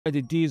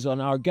The D's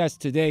on our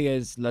guest today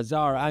is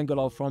Lazar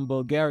Angelov from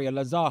Bulgaria.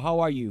 Lazar, how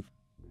are you?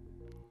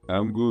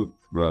 I'm good,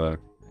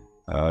 brother.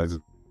 It's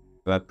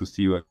glad to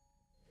see you,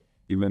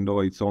 even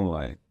though it's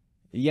online.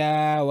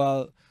 Yeah,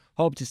 well,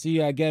 hope to see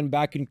you again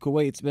back in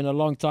Kuwait. It's been a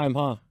long time,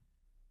 huh?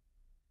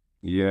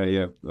 Yeah,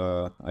 yeah.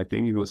 I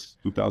think it was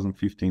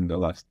 2015 the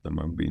last time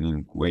I've been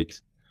in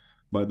Kuwait,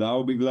 but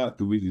I'll be glad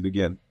to visit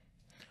again.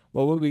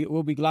 Well,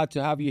 we'll be glad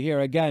to have you here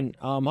again.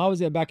 How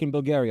is it back in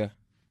Bulgaria?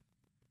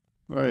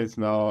 Well, it's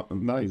now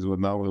nice, but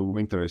now the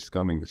winter is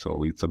coming,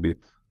 so it's a bit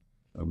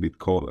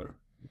colder.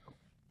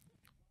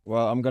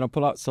 Well, I'm gonna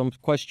pull out some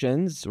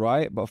questions,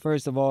 right? But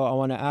first of all, I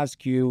want to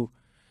ask you,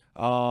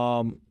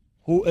 um,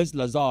 who is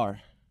Lazar?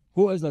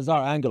 Who is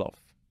Lazar Angelov?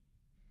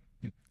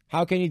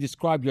 How can you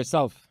describe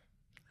yourself?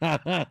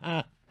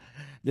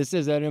 This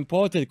is an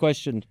important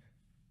question.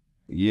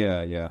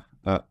 Yeah, yeah.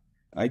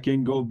 I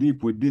can go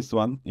deep with this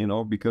one,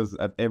 because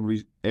at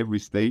every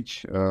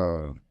stage,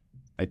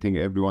 I think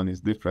everyone is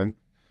different.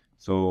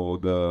 So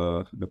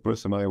the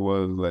person I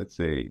was, let's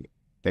say,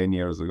 10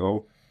 years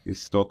ago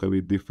is totally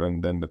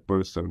different than the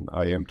person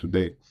I am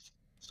today.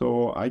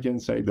 So I can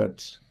say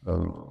that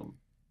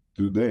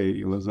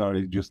today Lazar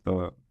is just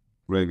a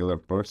regular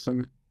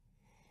person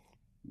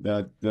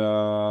that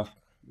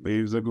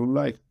lives a good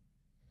life,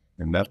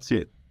 and that's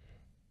it.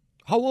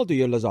 How old are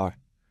you, Lazar?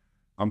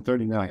 I'm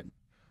 39.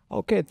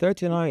 Okay,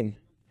 39.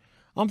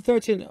 I'm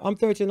 13. I'm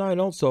 39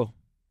 also.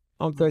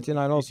 I'm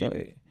 39 also.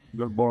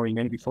 You're born in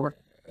 84?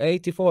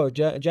 84,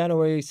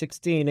 January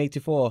 16,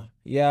 84.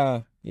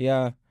 Yeah,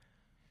 yeah,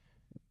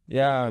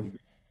 yeah.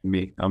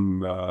 Me,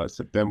 I'm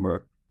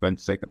September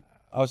 22nd.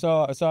 Oh,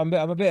 so I'm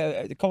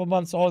a couple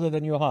months older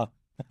than you, huh?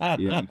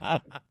 Yeah,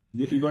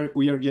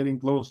 we are getting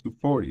close to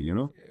 40.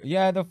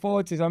 Yeah, the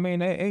 40s. I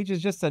mean, age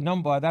is just a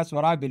number. That's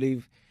what I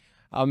believe.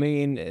 I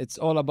mean, it's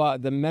all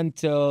about the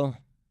mental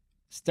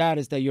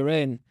status that you're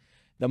in,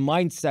 the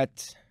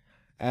mindset,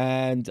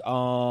 and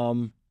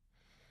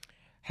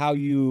how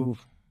you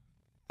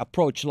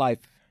approach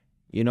life,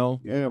 you know?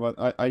 Yeah, but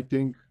I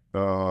think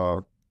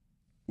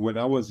when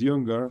I was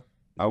younger,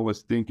 I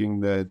was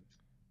thinking that,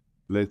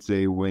 let's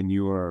say, when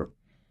you are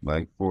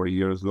like 40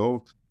 years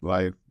old,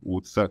 life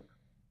would suck.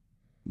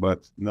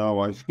 But now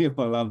I feel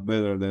a lot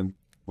better than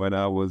when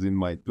I was in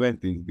my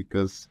 20s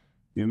because,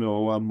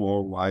 I'm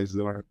more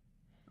wiser.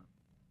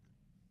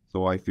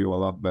 So I feel a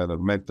lot better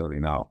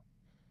mentally now.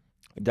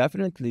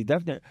 Definitely,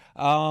 definitely.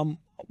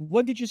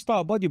 When did you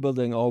start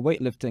bodybuilding or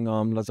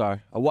weightlifting,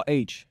 Lazar? At what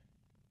age?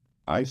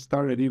 I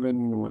started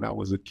even when I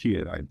was a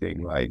kid, I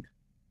think, like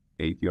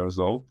 8 years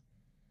old.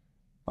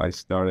 I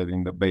started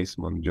in the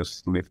basement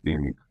just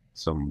lifting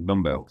some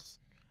dumbbells.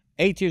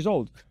 8 years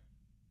old.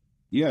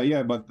 Yeah,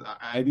 yeah, but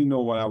I didn't know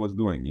what I was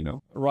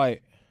doing.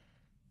 Right.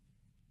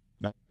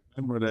 I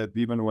remember that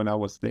even when I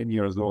was 10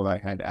 years old, I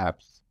had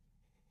abs.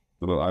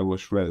 So I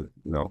was shredded.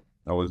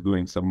 I was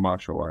doing some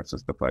martial arts and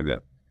stuff like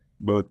that.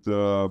 But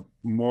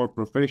more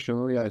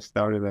professionally, I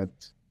started at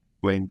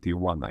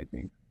 21, I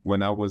think,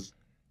 when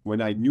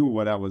I knew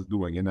what I was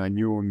doing and I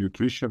knew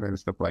nutrition and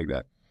stuff like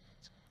that.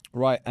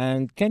 Right.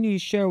 And can you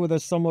share with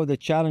us some of the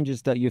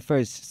challenges that you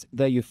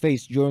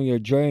faced during your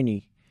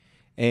journey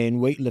in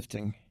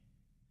weightlifting?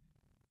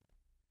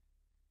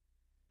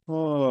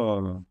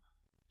 Oh,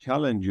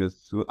 challenges.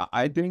 So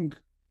I think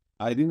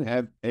I didn't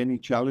have any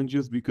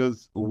challenges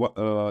because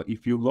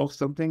if you love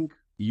something,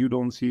 you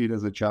don't see it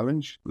as a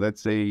challenge.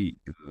 Let's say,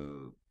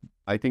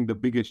 I think the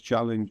biggest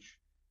challenge,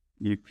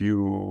 if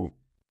you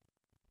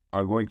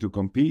are going to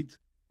compete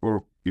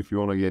or if you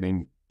want to get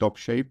in top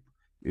shape,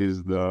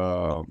 is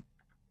the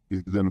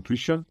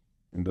nutrition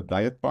and the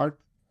diet part.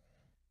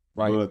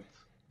 Right. But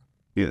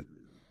yeah,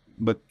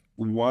 but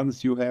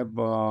once you have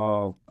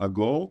a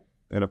goal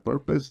and a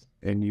purpose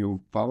and you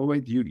follow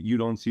it, you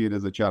don't see it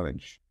as a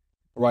challenge.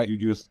 Right.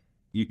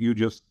 You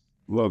just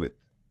love it,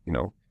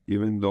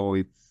 even though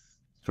it's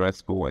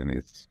stressful and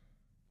it's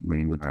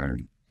mean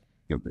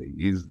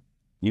is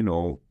you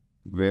know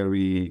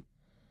very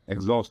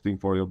exhausting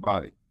for your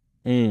body.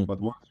 Mm.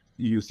 But once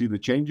you see the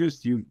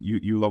changes, you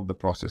love the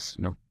process.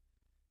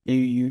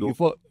 You So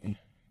thought.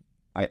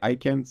 I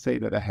can't say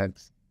that I had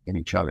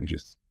any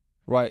challenges.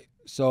 Right.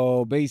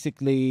 So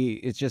basically,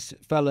 it just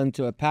fell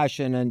into a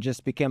passion and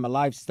just became a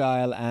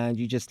lifestyle, and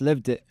you just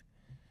lived it.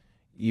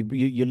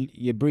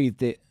 You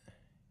breathed it.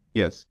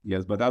 Yes,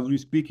 yes. But as we're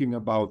speaking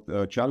about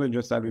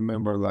challenges, I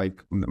remember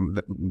like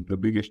the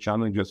biggest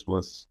challenges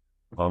was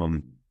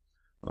um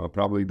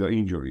probably the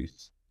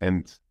injuries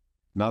and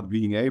not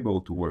being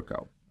able to work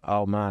out.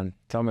 Oh man,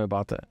 tell me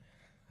about it.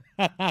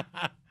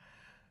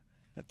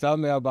 Tell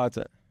me about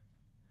it.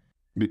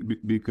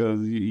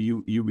 Because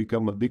you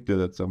become addicted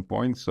at some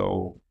point,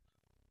 so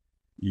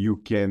you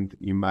can't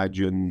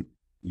imagine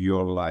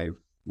your life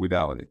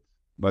without it.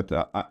 But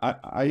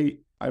I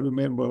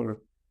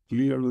remember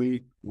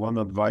clearly one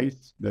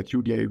advice that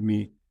you gave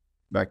me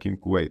back in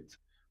Kuwait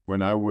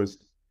when I was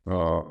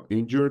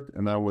injured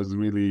and I was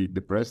really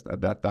depressed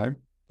at that time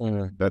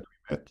Mm. that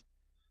we met.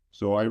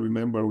 So I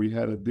remember we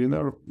had a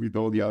dinner with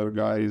all the other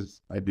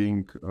guys. I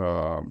think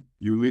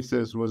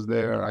Ulysses was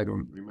there. I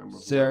don't remember.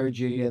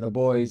 Sergi and the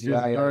boys. Yes,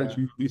 Yeah, yeah, Serge,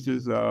 yeah.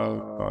 Ulysses,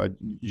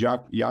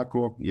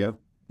 Jaco, yeah,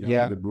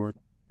 Yeah, the boy.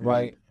 And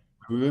right.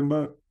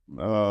 remember,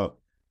 uh,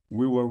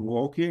 we were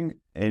walking,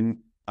 and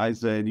I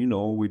said,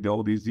 with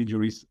all these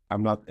injuries,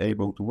 I'm not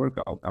able to work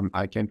out.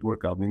 I can't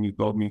work out. And you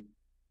told me,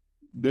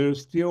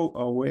 there's still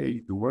a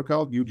way to work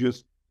out. You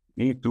just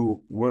need to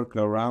work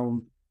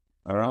around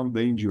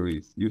the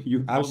injuries. You told me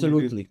this.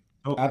 Absolutely.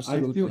 So I still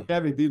Absolutely.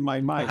 have it in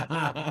my mind.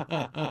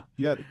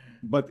 Yeah,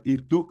 but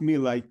it took me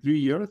like 3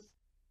 years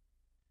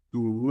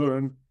to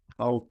learn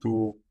how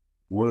to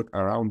work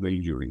around the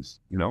injuries.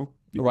 Because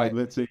Right.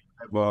 let's say you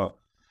have a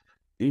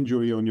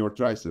injury on your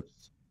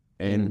triceps,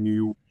 Mm. and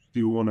you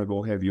still want to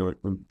go have your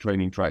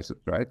training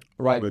triceps, right?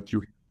 Right. But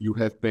you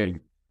have pain,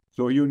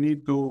 so you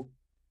need to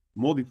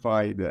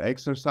modify the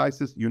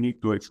exercises. You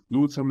need to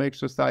exclude some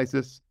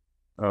exercises.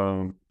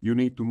 You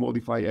need to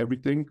modify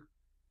everything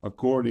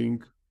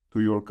according to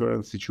your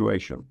current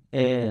situation.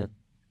 And,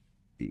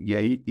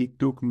 Yeah, it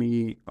took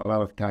me a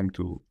lot of time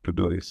to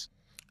do this.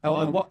 oh,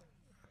 and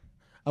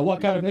what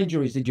kind of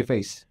injuries did you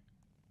face?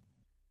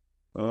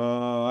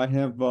 I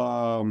have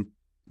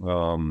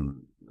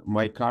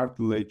my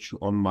cartilage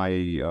on my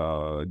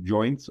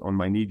joints, on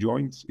my knee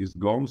joints, is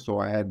gone. So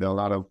I had a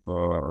lot of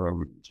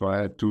so I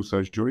had 2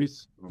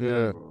 surgeries.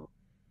 Yeah.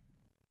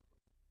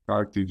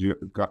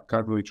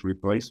 Cartilage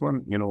replacement.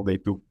 They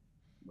took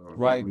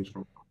Right. cartilage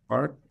from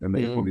part and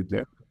they put it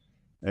there.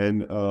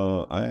 And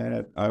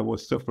I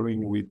was suffering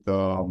with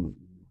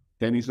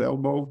tennis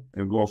elbow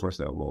and golfer's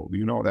elbow. Do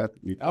you know that?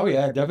 Oh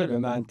yeah, definitely,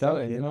 man. Tell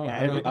you know.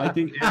 I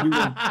think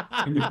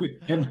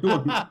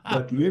everyone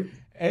that lived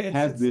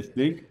has this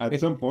thing at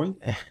some point.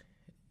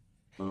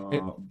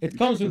 It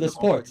comes with the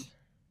sport.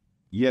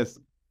 Yes,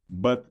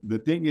 but the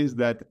thing is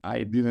that I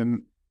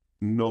didn't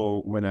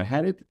know when I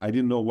had it. I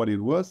didn't know what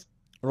it was.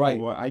 Right.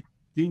 So I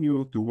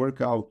continued to work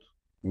out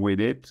with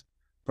it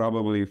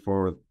probably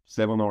for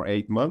 7 or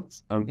 8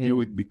 months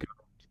until it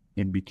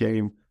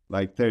became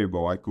like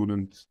terrible. I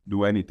couldn't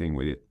do anything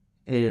with it.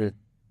 Yeah.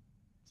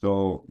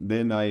 So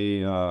then I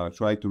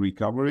tried to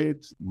recover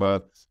it,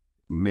 but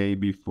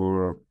maybe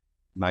for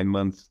 9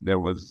 months there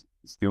was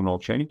still no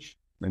change,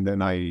 and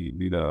then I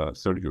did a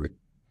surgery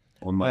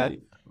on my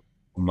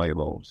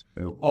elbows.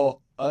 Oh,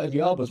 the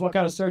elbows. What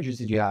kind of surgeries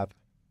did you have?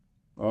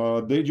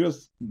 They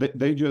just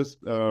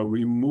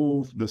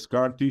removed the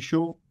scar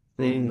tissue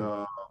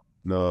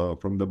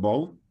from the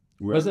bone.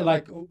 Was it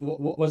like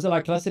was it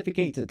like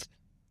classified?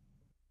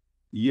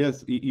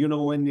 Yes,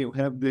 when you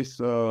have this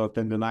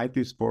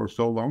tendonitis for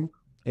so long,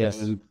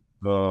 Yes. and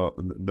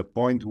the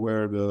point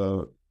where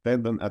the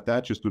tendon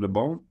attaches to the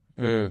bone,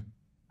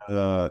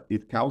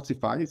 it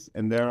calcifies,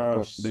 and there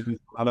is a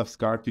lot of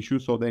scar tissue,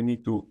 so they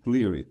need to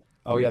clear it.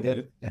 Oh yeah,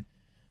 to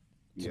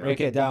break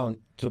it down.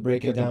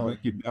 Break it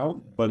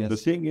down. But the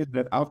thing is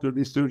that after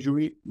this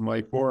surgery,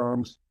 my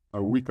forearms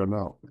are weaker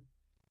now.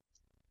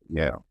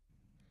 Yeah.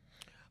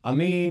 I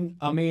mean,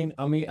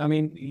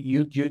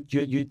 you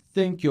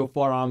think your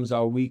forearms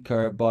are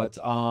weaker, but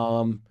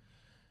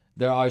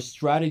there are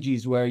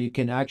strategies where you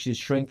can actually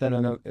strengthen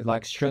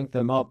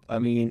them up. I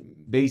mean,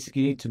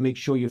 basically to make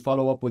sure you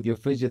follow up with your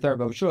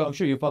physiotherapy. I'm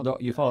sure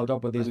you followed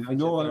up with this. I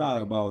know a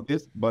lot about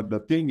this, but the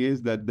thing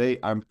is that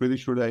I'm pretty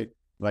sure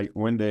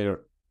when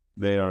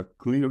they are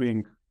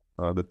clearing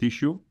the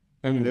tissue,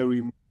 and they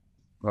remove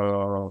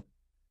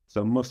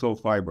some muscle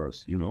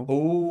fibers.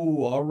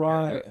 Oh, all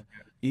right.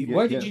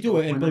 Where did you do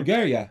it? In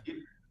Bulgaria?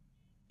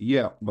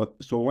 Yeah, but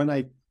so when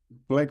I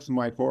flex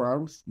my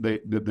forearms,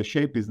 the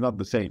shape is not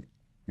the same.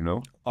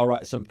 All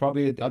right. So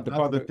probably That's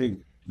the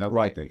thing. That's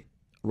right. the thing.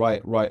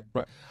 Right.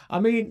 I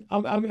mean,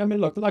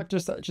 look, like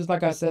just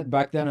like I said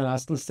back then, and I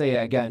still say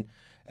it again.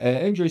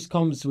 Injuries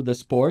comes with the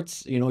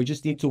sports. You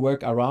just need to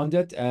work around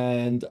it,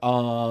 and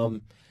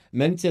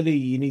mentally,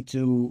 you need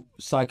to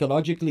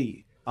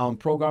psychologically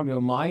program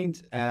your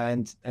mind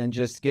and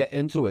just get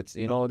into it.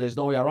 There's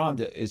no way around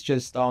it. It's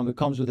just it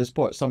comes with the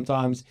sport.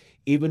 Sometimes,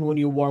 even when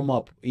you warm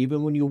up,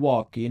 even when you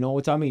walk, you know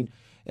what I mean.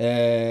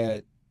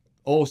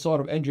 All sort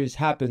of injuries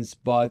happens,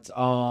 but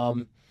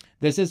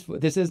this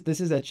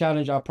is a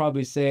challenge. I'll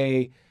probably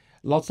say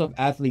lots of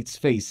athletes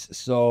face.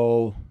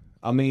 So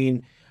I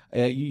mean,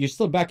 you're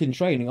still back in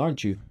training,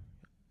 aren't you?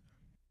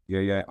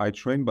 Yeah. I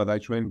train, but I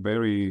train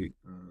very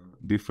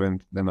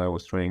different than I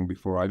was training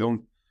before. I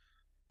don't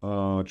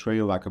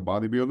train like a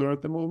bodybuilder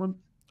at the moment.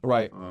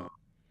 Right.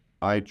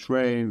 I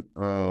train.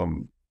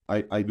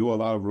 I do a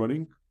lot of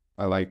running.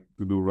 I like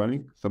to do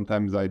running.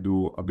 Sometimes I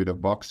do a bit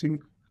of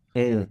boxing.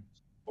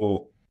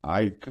 So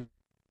I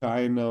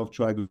kind of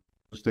try to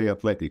stay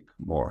athletic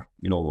more,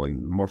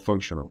 and more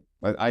functional.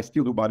 But I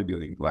still do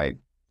bodybuilding like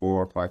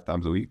 4 or 5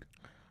 times a week.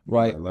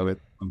 Right. I love it.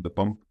 The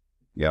pump.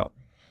 Yeah.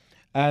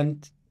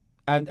 And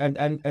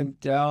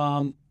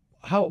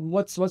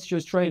what's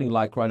your training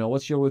like right now?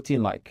 What's your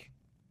routine like?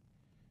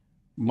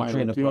 My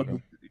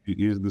routine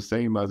is the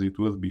same as it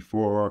was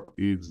before.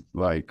 It's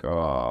like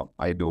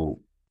I do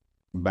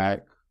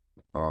back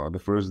the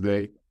first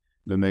day,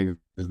 the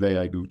next Wednesday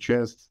I do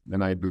chest,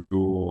 then I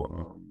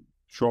do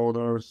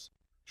shoulders,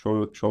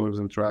 shoulders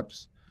and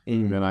traps.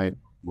 Mm. Then I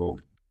go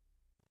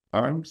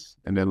arms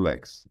and then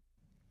legs.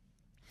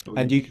 So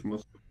And each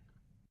muscle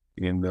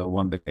in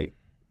one day.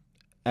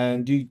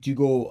 do you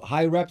go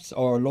high reps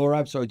or low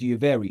reps, or do you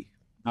vary?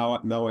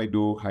 Now I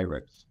do high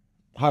reps.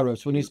 High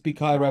reps. When you speak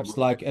high reps,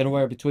 like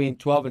anywhere between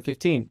 12 and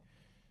 15.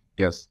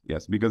 Yes,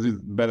 yes, because it's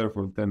better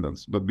for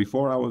tendons. But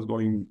before I was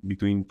going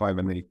between 5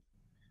 and 8.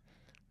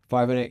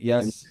 5 and 8, And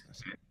yes.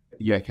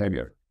 yeah,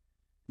 heavier.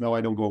 Now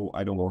I don't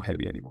go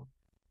heavy anymore.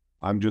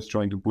 I'm just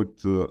trying to put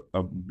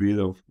a bit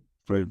of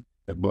fresh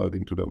blood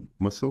into the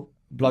muscle.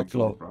 Blood Recover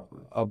flow.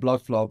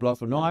 properly. Blood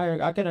flow. No,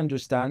 I can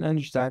understand.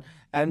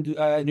 And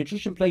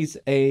nutrition plays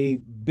a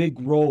big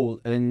role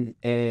in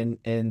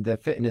the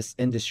fitness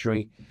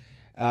industry.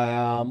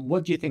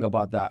 What do you think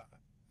about that?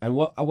 And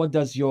what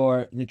does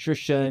your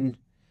nutrition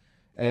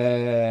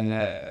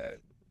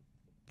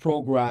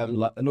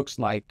program looks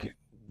like?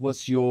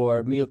 What's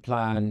your meal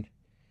plan?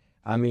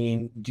 I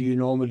mean, do you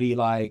normally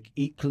like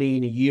eat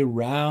clean year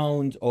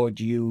round, or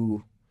do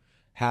you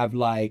have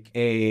like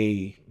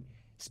a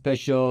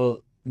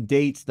special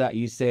dates that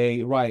you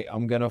say, right,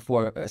 I'm gonna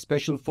for a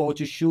special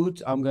photo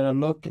shoot, I'm gonna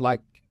look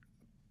like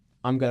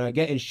I'm gonna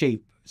get in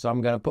shape. So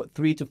I'm gonna put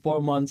 3 to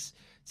 4 months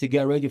to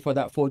get ready for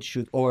that photo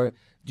shoot, or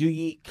do you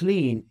eat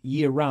clean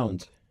year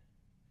round?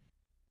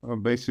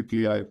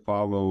 Basically, I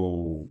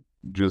follow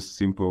just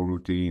simple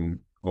routine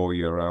all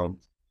year round.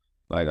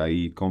 Like I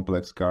eat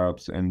complex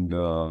carbs and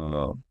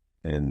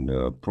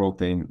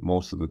protein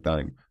most of the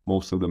time,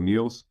 most of the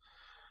meals.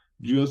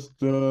 Just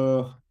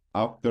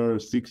after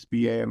 6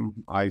 p.m.,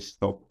 I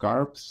stop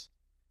carbs,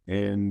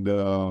 and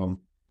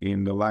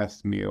in the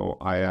last meal,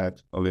 I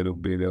add a little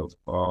bit of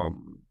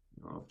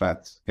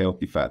fats,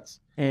 healthy fats,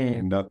 Mm.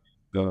 and that's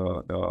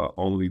the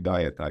only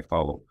diet I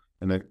follow,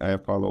 and I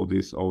follow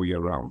this all year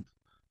round,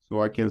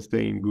 so I can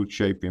stay in good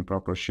shape, in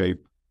proper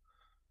shape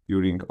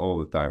during all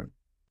the time,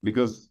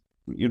 because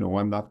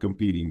I'm not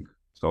competing,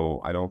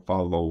 so I don't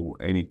follow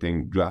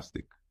anything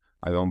drastic.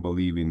 I don't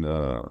believe in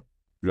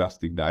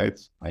drastic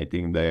diets. I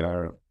think they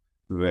are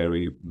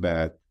very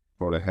bad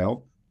for the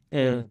health.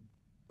 Yeah.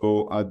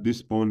 So at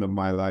this point of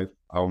my life,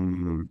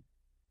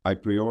 I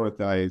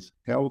prioritize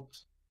health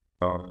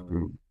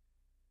um,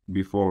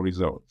 before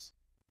results.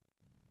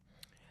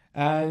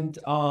 And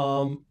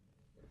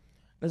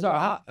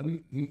Lazar,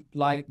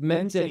 like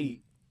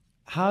mentally,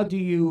 how do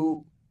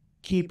you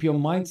keep your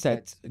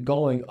mindset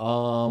going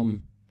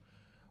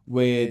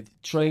with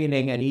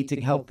training and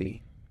eating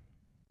healthy?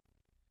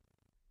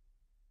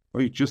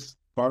 Well, it's just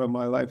part of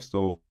my life,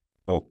 so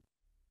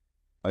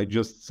I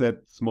just set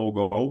small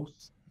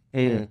goals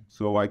Yeah.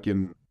 so I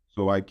can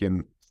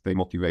stay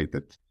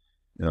motivated.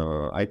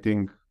 I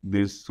think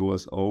this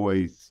was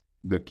always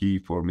the key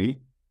for me,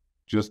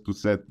 just to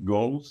set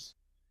goals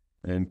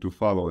and to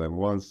follow them.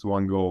 Once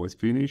one goal is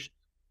finished,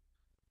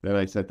 then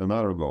I set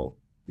another goal.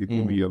 It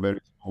will be a very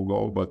small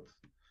goal, but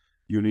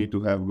you need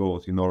to have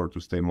goals in order to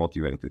stay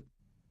motivated.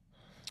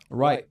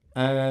 Right.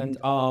 And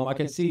I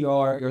can see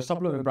your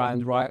supplement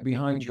brand right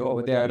behind you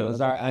over there, the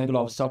Lazar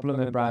Angelov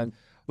supplement brand.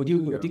 Would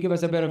you give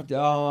us a bit of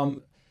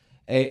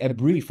a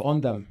brief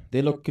on them?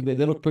 They look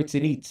pretty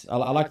neat.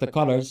 I like the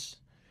colors,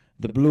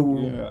 the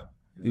blue, Yeah,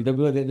 the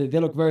blue. They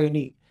look very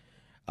neat.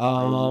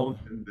 I Um,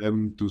 wanted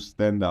them to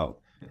stand out.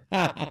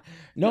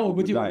 no,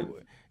 would The diet.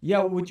 you?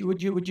 Yeah, would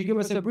you give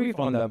us a brief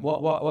on them?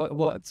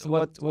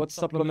 What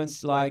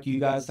supplements like you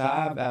guys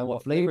have, and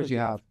what flavors you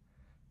have?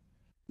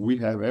 We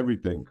have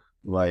everything.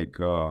 Like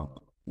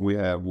we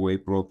have whey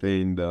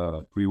protein,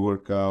 the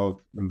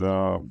pre-workout,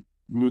 the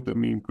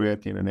glutamine,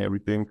 creatine, and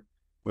everything.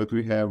 But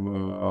we have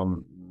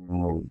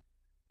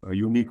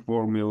unique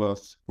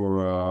formulas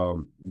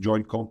for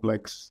joint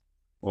complex,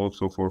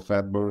 also for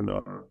fat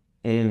burner.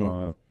 Mm.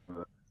 Uh,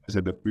 I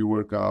said the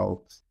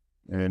pre-workout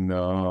and a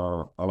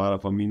lot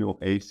of amino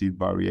acid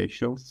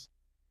variations.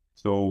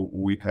 So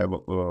we have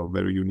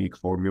very unique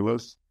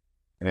formulas.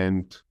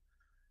 And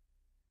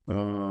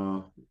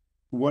uh,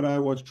 what I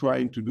was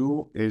trying to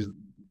do is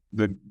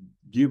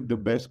give the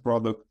best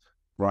product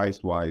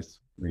price wise.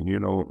 I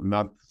mean,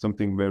 not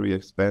something very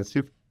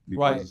expensive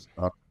Right. because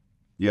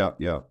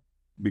yeah,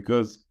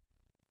 because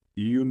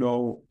you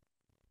know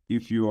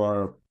if you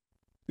are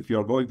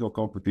going to a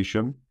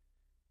competition,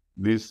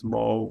 these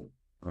small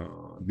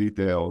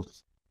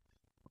details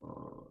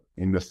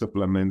in the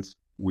supplements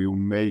will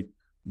make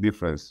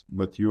difference.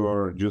 But you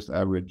are just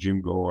average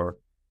gym goer.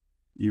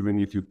 Even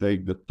if you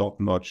take the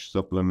top-notch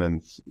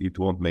supplements, it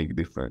won't make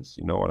difference.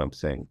 You know what I'm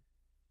saying?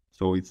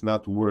 So it's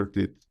not worth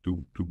it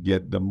to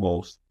get the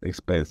most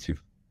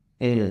expensive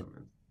Mm.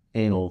 supplements.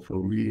 Mm. So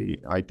for me,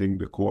 I think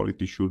the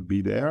quality should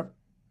be there,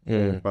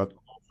 Mm. but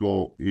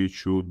also it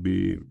should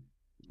be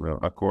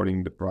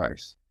according the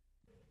price.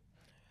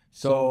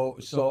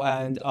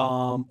 And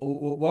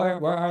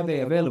where are they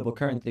available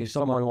currently if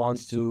someone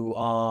wants to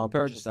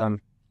purchase them?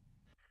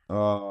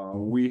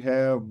 We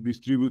have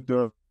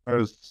distributors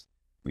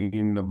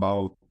in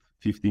about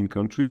 15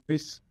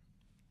 countries.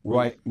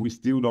 Right. We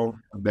still don't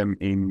have them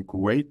in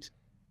Kuwait.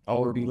 I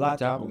would be glad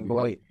to have them. Go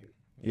wait.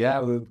 Yeah,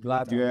 we're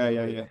glad to have Yeah, you.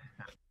 yeah, yeah.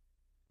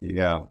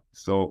 Yeah.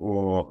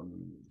 So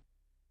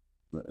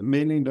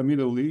mainly in the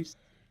Middle East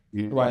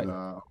is Right.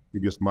 the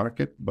biggest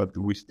market, but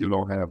we still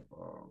don't have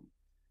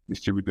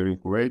distributor in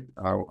Kuwait.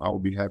 I'll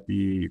be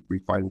happy if we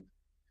find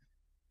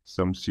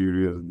some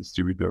serious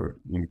distributor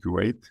in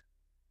Kuwait.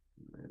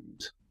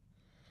 And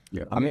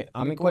yeah, I mean,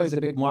 Kuwait is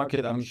a big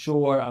market. I'm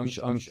sure. I'm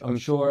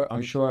sure.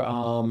 I'm sure.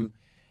 I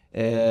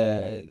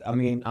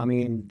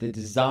mean, the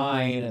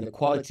design and the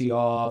quality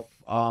of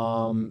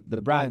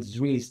the brand is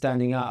really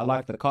standing out. I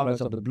like the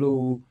colors of the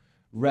blue,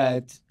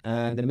 red,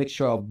 and the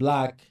mixture of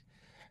black.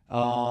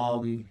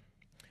 Um,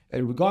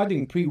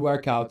 Regarding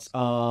pre-workouts,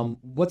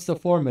 what's the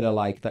formula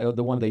like,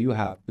 the one that you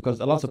have? Because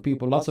lots of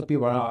people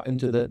are not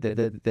into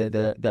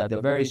the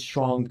very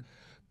strong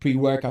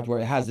pre-workout where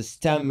it has the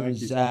I like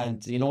stems, it.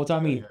 and you know what I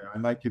Yeah, mean? yeah, I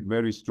like it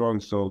very strong.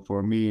 So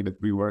for me, the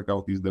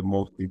pre-workout is the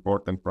most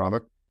important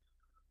product.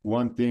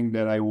 One thing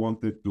that I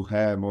wanted to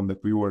have on the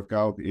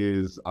pre-workout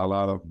is a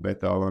lot of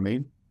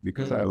beta-alanine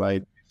because I Mm,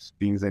 like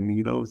pins and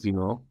needles, you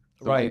know.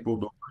 Some right. people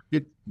don't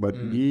like it, but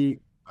Mm, me,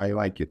 I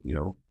like it, you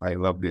know. I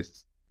love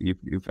this.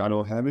 If I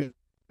don't have it,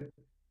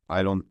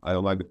 I don't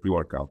like the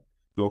pre-workout.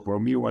 So for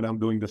me, when I'm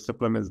doing the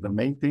supplements, the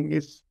main thing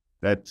is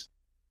that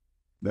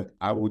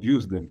I would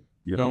use them,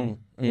 you know.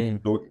 mm, mm.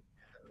 So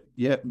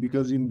yeah,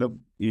 because in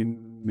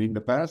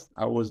the past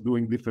I was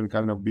doing different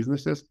kind of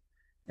businesses,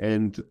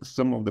 and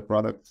some of the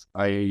products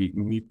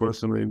me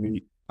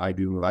personally I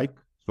didn't like,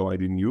 so I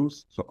didn't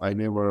use. So I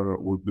never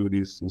would do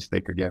this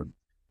mistake again.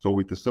 So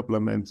with the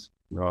supplements,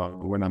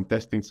 when I'm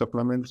testing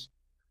supplements,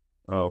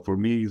 for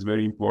me it's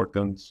very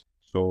important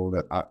so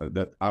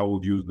that I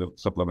would use the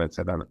supplements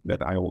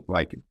that I would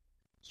like it.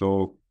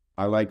 So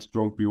I like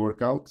strong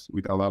pre-workouts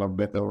with a lot of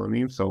beta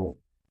alanine, so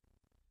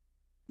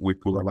we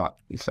put a lot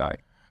inside.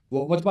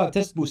 What about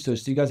test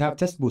boosters? Do you guys have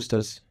test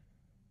boosters?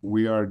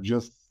 We are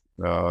just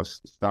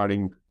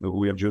starting.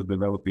 We are just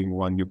developing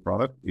one new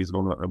product. It's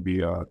gonna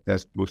be a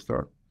test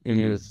booster.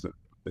 Mm, Is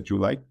that you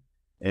like,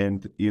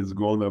 and it's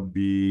gonna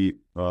be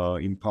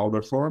in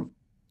powder form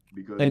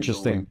because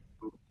interesting.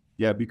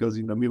 yeah, because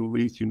in the Middle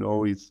East,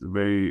 it's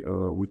very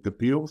with the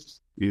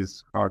pills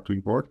is hard to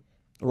import.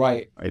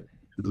 Right. I,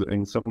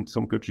 in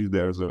some countries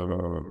there's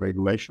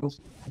regulations,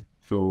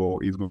 so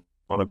it's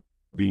gonna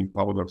be in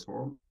powder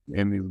form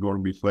and it's gonna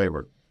be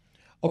flavored.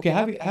 Okay,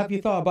 have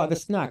you thought about the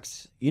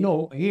snacks?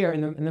 Here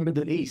in the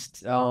Middle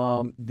East,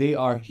 they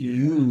are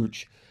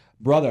huge.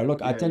 Brother,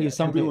 look, I Yeah, tell you yeah,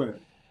 something. everywhere,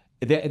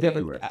 They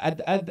everywhere.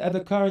 at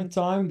the current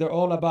time, they're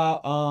all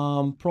about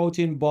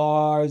protein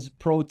bars,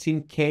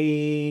 protein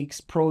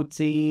cakes,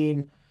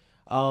 protein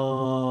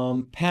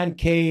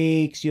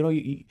pancakes.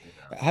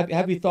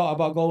 Have you thought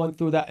about going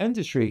through that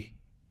industry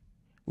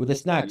with the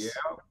Yeah, snacks?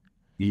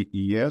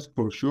 yes,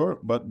 for sure.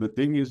 But the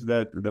thing is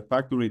that the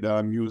factory that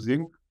I'm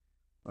using,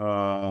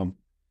 um,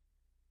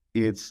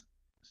 it's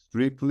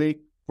strictly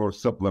for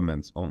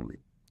supplements only,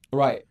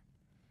 Right.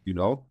 you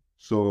know?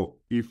 So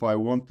if I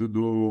want to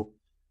do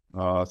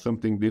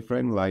something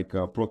different, like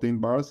protein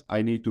bars,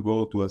 I need to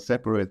go to a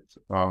separate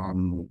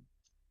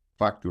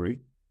factory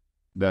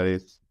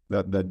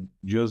that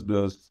just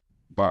does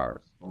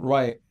bars only.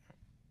 Right.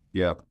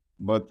 Yeah.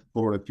 But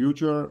for the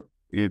future,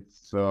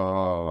 it's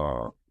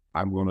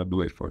I'm gonna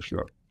do it for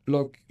sure.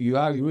 Look, you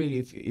have really,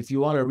 if you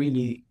want to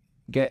really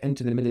get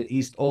into the Middle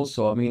East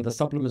also, I mean, the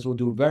supplements will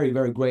do very,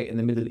 very great in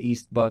the Middle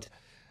East, but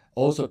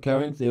also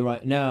currently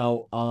right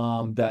now,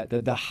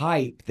 the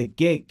hype, the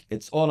gig,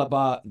 it's all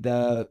about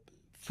the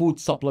food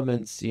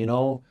supplements,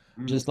 Mm,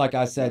 just like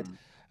I said.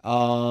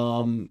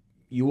 mm.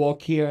 You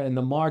walk here in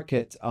the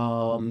market,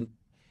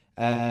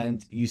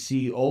 and you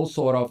see all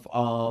sort of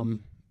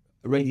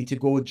ready to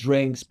go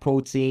drinks,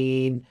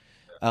 protein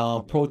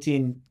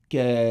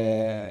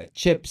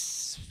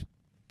chips,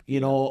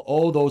 Yeah.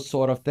 all those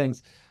sort of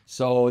things.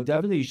 So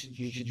definitely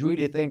you should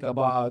really think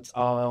about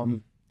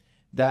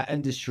that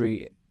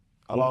industry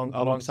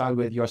alongside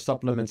with your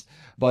supplements.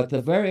 But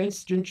the very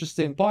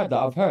interesting part that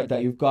I've heard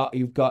that you've got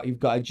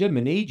a gym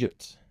in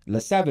Egypt, La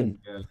Seven.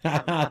 Yes.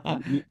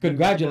 Me,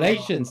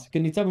 Congratulations.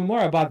 Can you tell me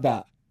more about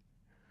that?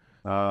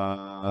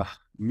 uh,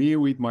 me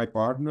with my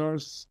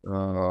partners,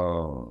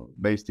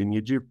 based in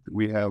Egypt,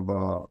 we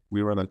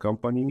run a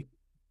company.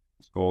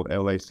 It's called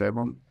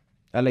LA7.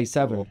 LA So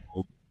 7.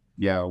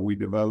 yeah, we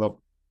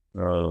developed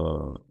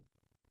uh,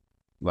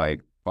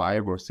 like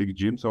 5 or 6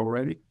 gyms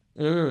already.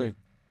 Mm,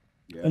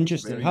 Yeah,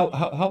 interesting. very.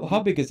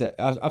 How big is it?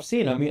 I've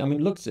seen. I mean,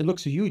 it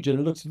looks huge and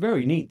it looks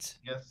very neat.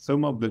 Yes,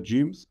 some of the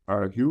gyms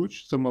are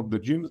huge. Some of the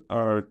gyms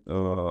are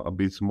a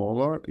bit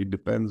smaller. It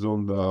depends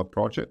on the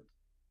project,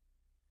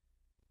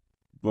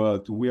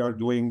 but we are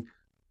doing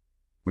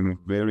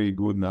very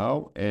good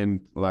now.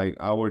 And like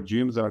our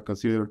gyms are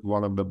considered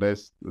one of the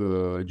best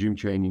gym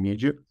chain in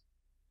Egypt.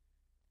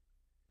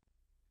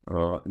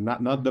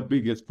 Not the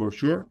biggest for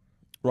sure,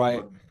 Right.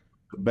 but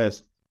the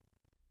best.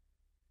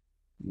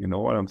 You know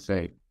what I'm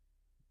saying?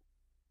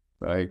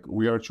 Like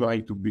we are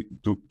trying to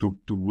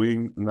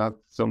bring not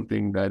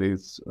something that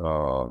is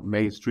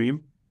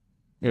mainstream,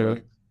 Yeah.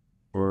 but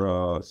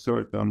for a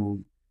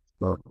certain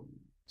uh,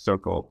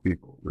 circle of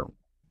people.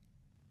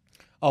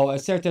 Oh, a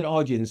certain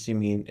audience, you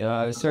mean?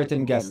 A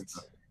certain guests.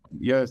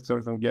 Yes,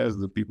 certain guests,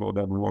 the people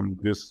that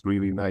want just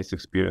really nice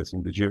experience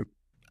in the gym.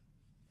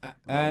 We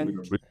And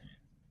don't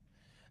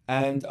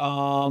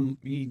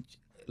really-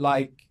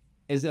 like,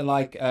 is it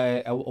like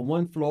a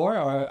one floor,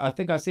 or I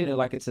think I've seen it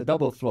like it's a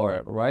double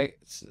floor, right?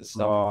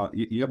 Stuff.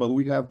 yeah, but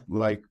we have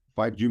like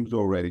 5 gyms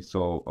already.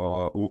 So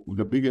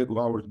the biggest,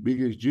 our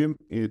biggest gym,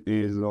 it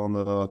is on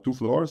 2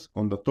 floors.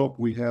 On the top,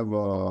 we have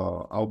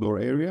outdoor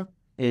area.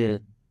 Yeah.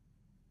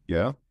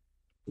 Yeah,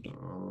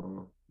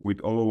 with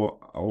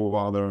all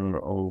other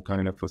all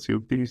kind of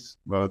facilities.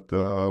 But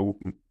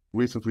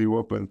recently we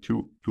opened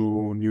two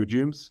new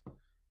gyms,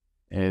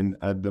 and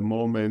at the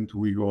moment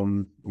we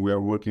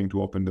are working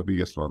to open the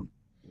biggest one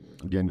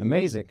again.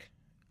 Amazing.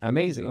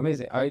 Amazing,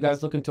 amazing. Are you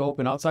guys looking to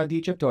open outside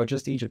Egypt or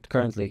just Egypt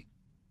currently?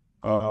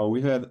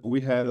 We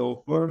had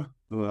offer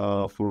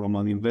from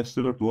an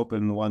investor to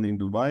open one in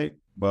Dubai,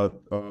 but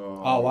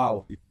Oh,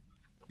 wow.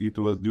 it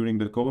was during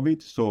the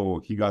COVID, so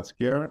he got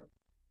scared,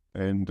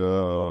 and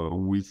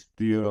we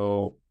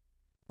still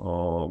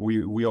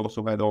we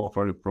also had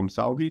offer from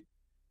Saudi,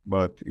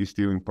 but it's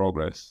still in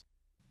progress.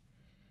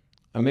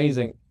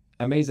 Amazing.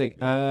 Amazing.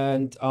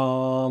 And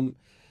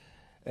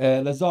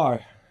Lazar,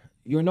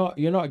 you're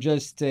not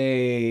just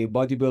a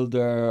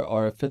bodybuilder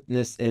or a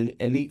fitness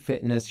elite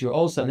fitness. You're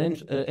also an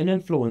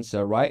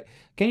influencer, right?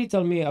 Can you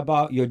tell me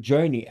about your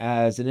journey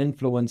as an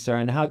influencer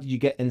and how did you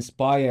get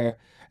inspired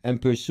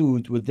and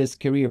pursued with this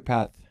career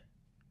path?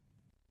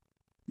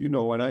 You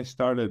know, when I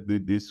started,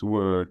 this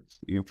word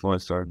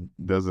influencer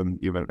doesn't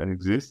even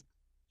exist,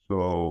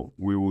 so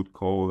we would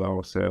call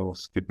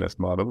ourselves fitness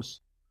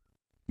models,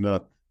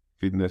 not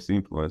fitness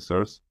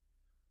influencers.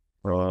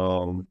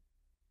 Um,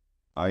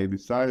 I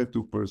decided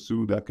to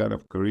pursue that kind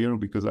of career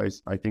because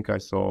I think I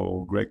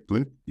saw Greg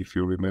Plitt, if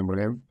you remember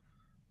him.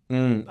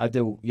 I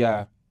do.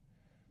 Yeah.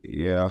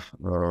 Yeah,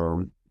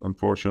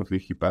 unfortunately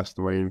he passed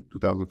away in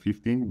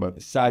 2015, but I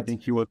Sad.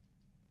 think he was,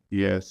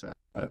 yes,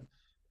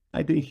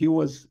 I think he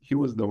was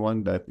the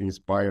one that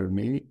inspired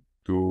me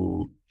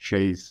to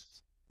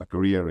chase a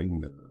career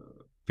in the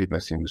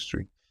fitness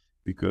industry,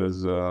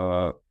 because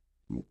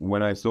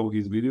when I saw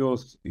his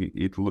videos,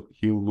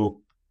 he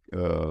looked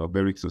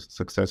very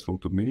successful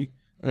to me.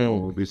 So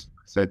Mm. this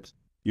said,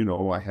 you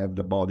know, I have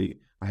the body,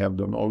 I have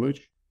the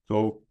knowledge,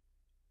 so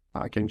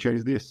I can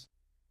chase this.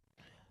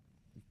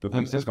 So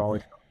Um, this is how I.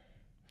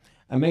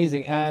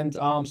 Amazing. And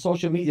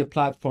social media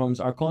platforms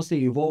are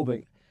constantly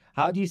evolving.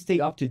 How do you stay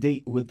up to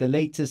date with the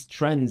latest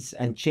trends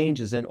and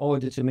changes in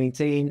order to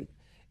maintain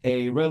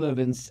a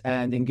relevance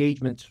and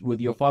engagement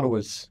with your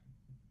followers?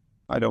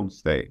 I don't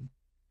stay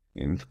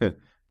in.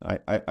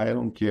 I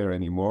don't care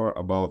anymore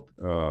about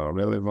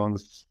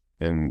relevance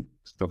and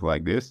stuff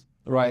like this.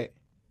 Right.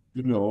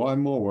 You know,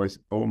 I'm always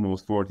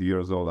almost 40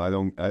 years old. I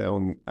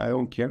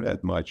don't care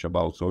that much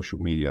about social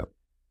media.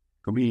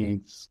 To me,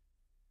 it's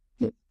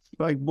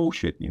like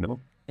bullshit, you know.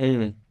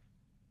 Mm.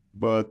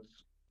 But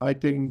I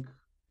think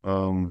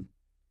um,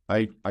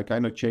 I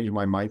kind of changed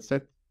my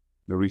mindset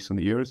the recent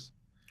years,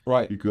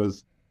 Right.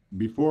 because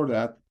before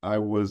that I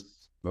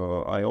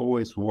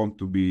always want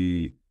to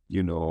be,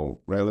 you know,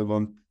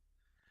 relevant,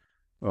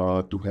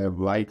 to have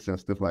likes and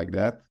stuff like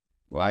that,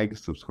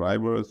 likes,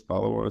 subscribers,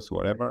 followers,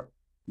 whatever.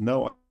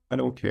 No, I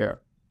don't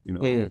care. You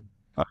know, Mm.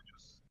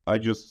 I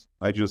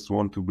just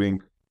want to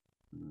bring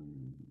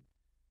mm,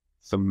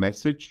 some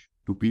message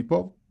to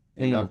people,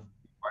 and Mm.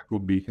 if I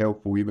could be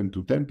helpful even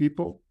to 10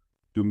 people,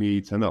 to me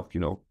it's enough.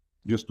 You know,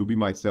 just to be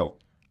myself.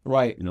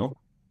 Right. You know,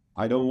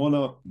 I don't want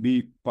to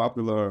be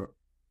popular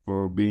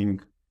for being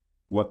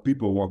what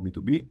people want me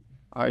to be.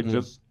 I Mm.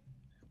 just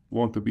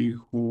want to be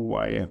who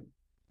I am.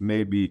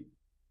 Maybe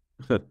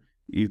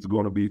it's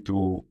going to be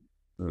to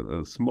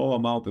a small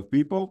amount of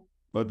people,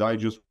 but I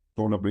just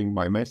want to bring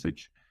my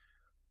message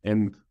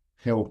and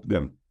help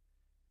them.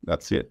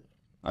 That's it.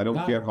 I don't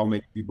That, care how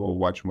many people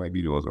watch my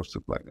videos or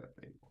stuff like that.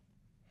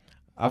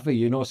 I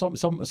feel,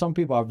 some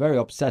people are very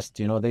obsessed.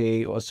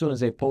 They, as soon as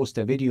they post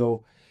a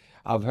video,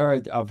 I've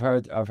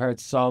heard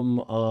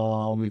some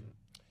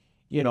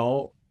you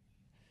know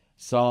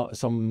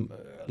some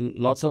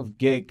lots of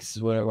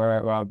gigs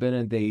where I've been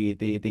in,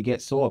 they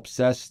get so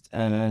obsessed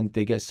and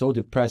they get so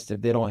depressed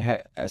if they don't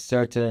have a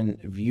certain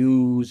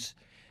views,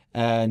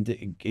 and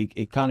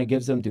it kind of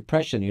gives them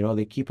depression.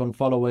 They keep on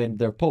following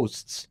their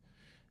posts.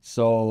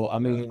 So I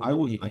mean, I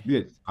was like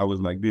this. I was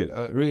like this.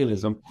 At really.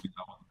 some point,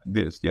 I was like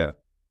this. Yeah.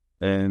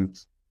 And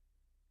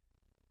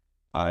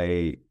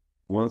I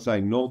once I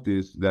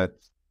noticed that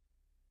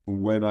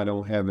when I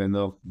don't have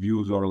enough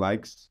views or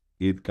likes,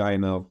 it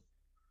kind of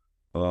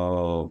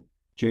uh,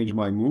 change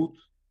my mood,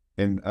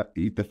 and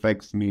it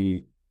affects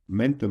me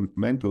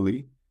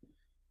mentally.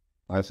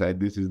 I said,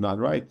 this is not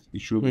right.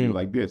 It should be Mm,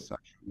 like this. I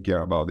shouldn't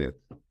care about it,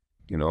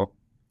 you know?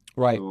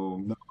 right. So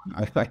no,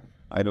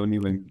 I don't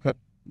even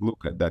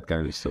look at that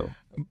kind of stuff.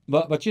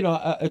 But once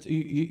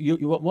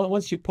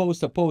you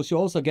post a post, you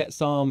also get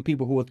some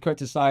people who would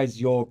criticize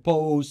your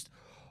post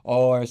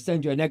or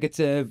send you a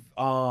negative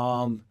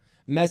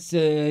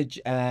message,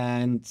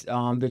 and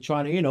they're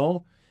trying to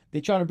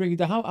They trying to bring you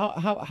down.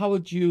 How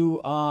would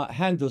you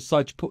handle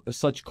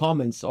such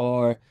comments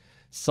or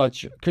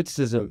such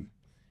criticism,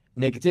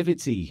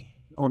 negativity?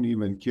 I don't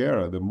even care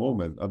at the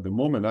moment. At the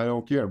moment, I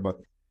don't care.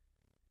 But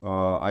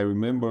I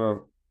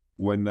remember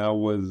when I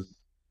was,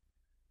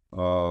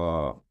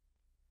 uh,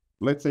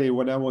 let's say,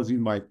 when I was in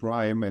my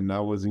prime and I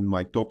was in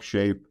my top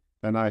shape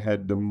and I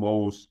had the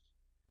most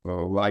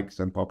likes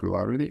and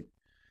popularity,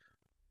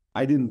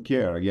 I didn't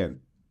care again. Mm.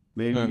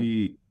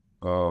 Maybe,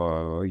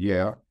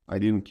 yeah, I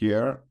didn't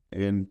care.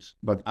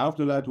 But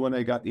after that, when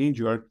I got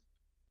injured,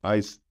 I,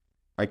 s-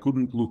 I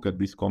couldn't look at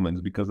these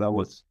comments because I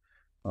was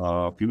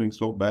feeling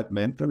so bad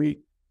mentally.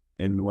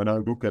 And when I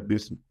look at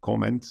these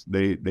comments,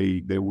 they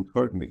would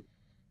hurt me,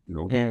 you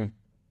know. Mm.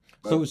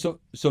 But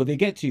So they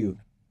get to you.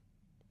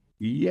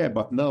 yeah,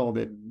 but now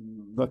that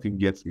nothing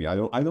gets me. I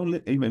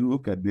don't even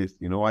look at this,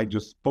 you know. I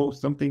just post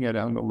something and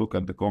I don't look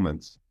at the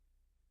comments.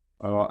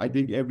 I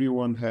think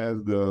everyone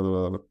has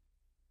the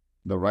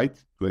right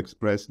to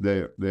express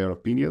their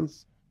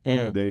opinions.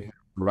 Mm. They have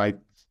right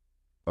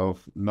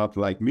of not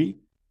like me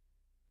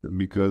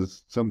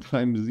because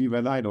sometimes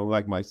even I don't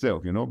like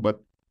myself, you know.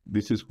 But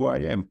this is who I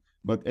am.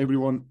 But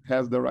everyone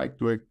has the right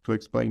to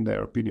explain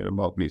their opinion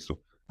about me. So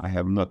I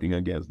have nothing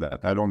against that.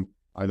 I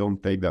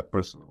don't take that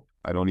personal.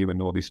 I don't even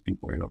know these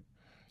people, you know.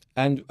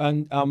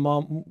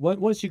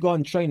 Once you go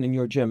and train in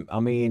your gym, I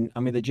mean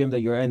the gym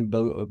that you're in,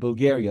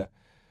 Bulgaria,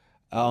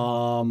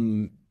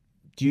 um,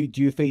 do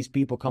you face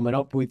people coming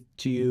up with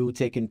to you,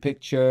 taking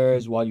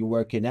pictures while you're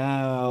working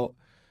out?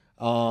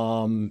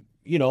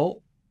 You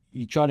know,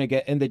 you trying to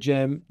get in the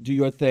gym, do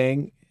your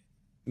thing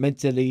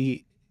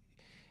mentally,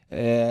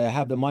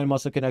 have the mind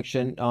muscle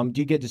connection.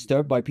 Do you get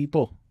disturbed by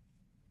people?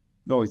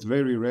 No, it's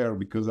very rare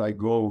because I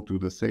go to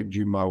the same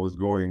gym I was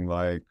going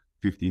like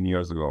 15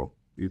 years ago.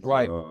 It's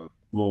Right. a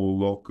small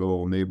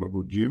local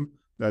neighborhood gym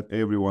that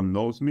everyone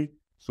knows me,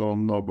 so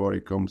nobody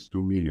comes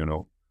to me, you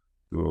know,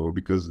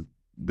 because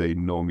they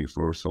know me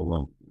for so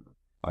long.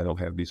 I don't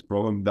have this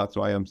problem. That's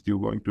why I'm still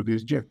going to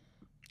this gym,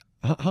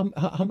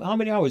 How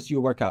many hours do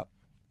you work out?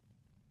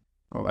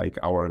 like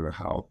hour and a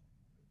half.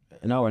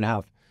 An hour and a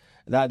half.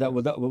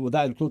 Would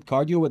that include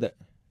cardio with it?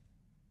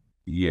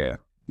 Yeah,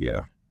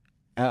 yeah.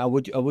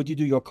 Would you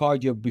do your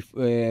cardio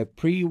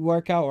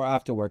pre-workout or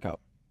after workout?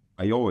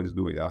 I always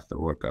do it after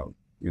workout.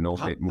 You know,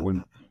 How,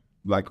 when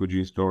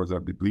glycogen stores are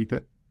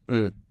depleted.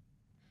 Mm.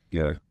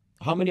 Yeah,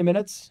 How many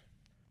minutes?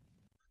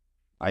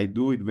 I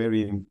do it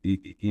very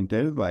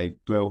intense, like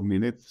 12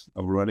 minutes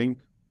of running.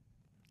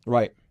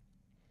 Right.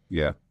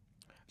 Yeah.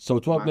 So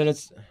 12 Max,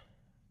 minutes.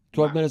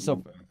 12 minutes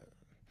of maximum.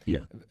 Yeah,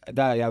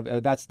 that. Yeah,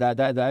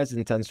 that is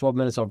intense. 12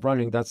 minutes of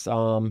running. That's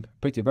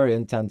pretty very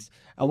intense.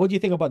 And what do you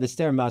think about the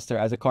Stairmaster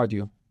as a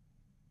cardio?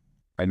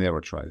 I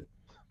never tried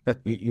it.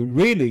 You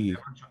really?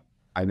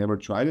 I never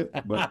tried it,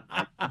 but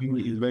I think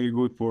it's very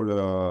good for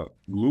the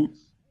glutes,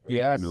 you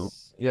know.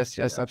 Yes, yes,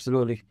 yes, Yeah.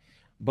 absolutely.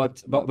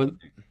 But but But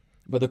but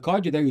but the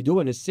cardio that you're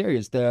doing is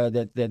serious.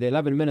 The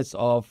 11 minutes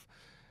of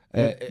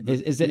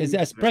is it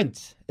a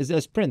sprint? Is it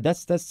a sprint?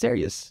 That's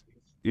serious.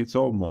 it's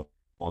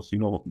almost, you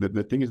know,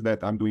 the thing is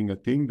that I'm doing a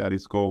thing that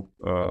is called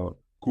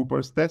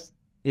Cooper's test.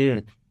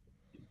 Mm.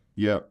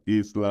 Yeah,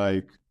 it's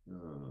like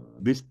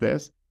this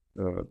test,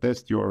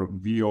 test your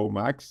VO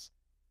max.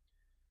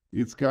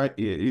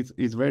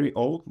 It's very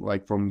old,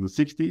 like from the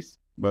 60s,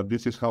 but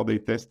this is how they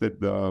tested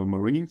the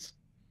Marines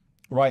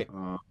Right.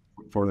 uh,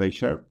 for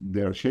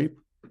their shape.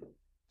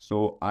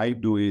 So I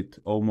do it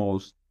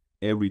almost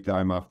every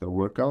time after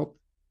workout,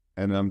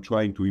 and I'm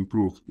trying to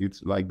improve.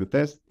 It's like the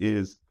test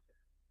is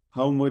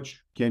how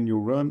much can you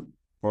run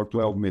for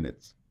 12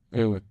 minutes,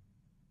 Mm.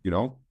 you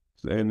know?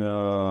 And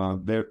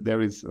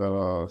there is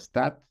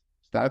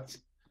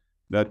stats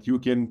that you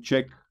can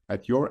check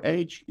at your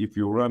age. If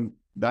you run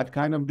that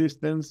kind of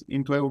distance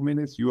in 12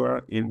 minutes, you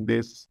are in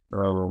this,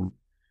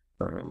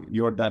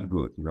 you're that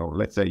good, you know?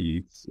 Let's say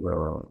it's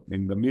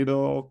in the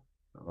middle,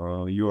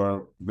 you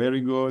are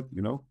very good,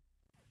 you know?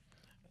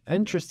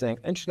 Interesting.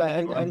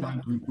 Interesting. So I'm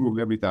trying to improve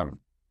every time.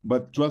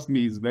 But trust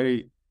me, it's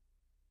very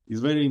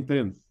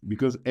intense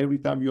because every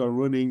time you are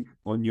running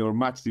on your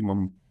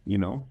maximum, you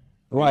know,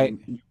 Right.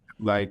 and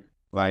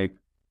like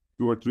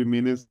 2 or 3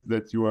 minutes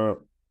that you are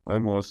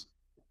almost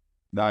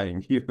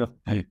dying, you know,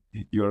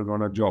 you're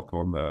gonna jog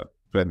on the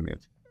treadmill.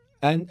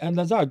 And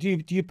Lazar, do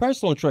you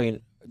personal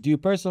train? Do you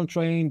personal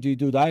train? Do you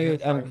do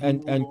diet Yes, I do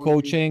and only,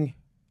 coaching?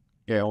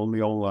 yeah,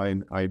 only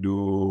online. I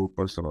do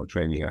personal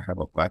training. I have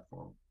a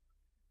platform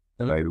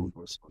that I do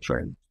personal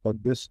training.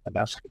 But this,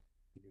 that's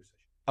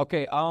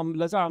Okay,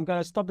 Lazar, I'm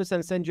gonna stop this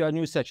and send you a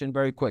new session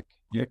very quick.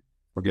 yeah,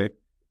 okay.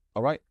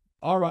 All right.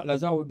 All right,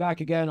 Lazar, we're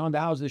back again on the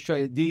House of the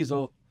Show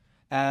Diesel.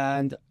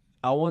 And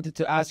I wanted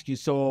to ask you,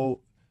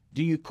 so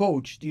do you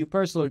coach? Do you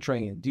personal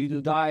train? Do you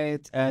do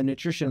diet and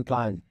nutrition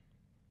plan?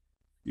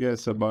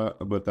 Yes,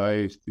 but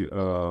I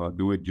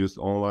do it just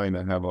online.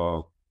 I have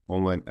a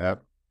online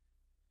app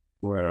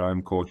where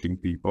I'm coaching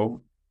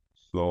people.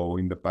 So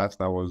in the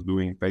past I was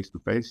doing face to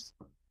face,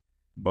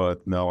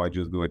 but now I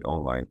just do it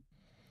online.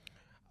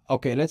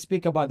 Okay, let's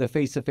speak about the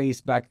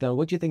face-to-face back then.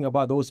 What do you think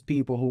about those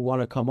people who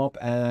want to come up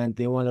and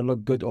they want to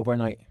look good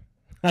overnight?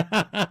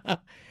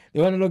 They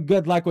want to look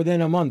good like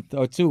within a month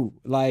or two.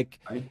 Like,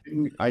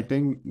 I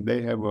think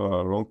they have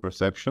a wrong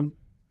perception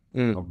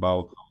mm,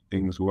 about how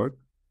things work,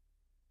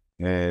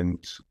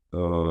 and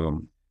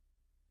um,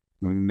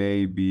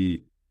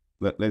 maybe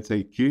let's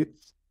say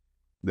kids,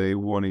 they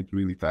want it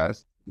really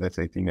fast. Let's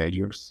say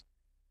teenagers,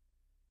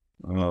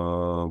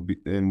 and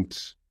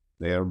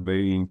they are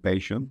very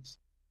impatient.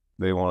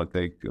 They want to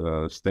take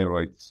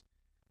steroids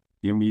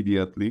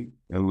immediately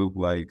and look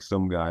like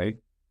some guy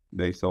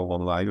they saw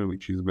online,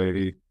 which is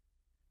very,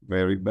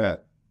 very bad.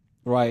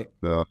 right.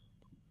 Uh,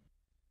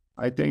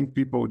 I think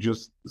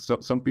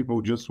some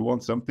people just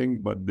want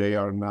something, but they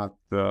are not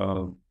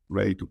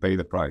ready to pay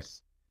the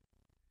price.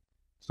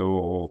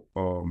 So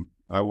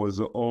I was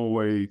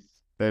always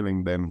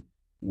telling them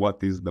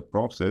what is the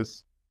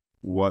process,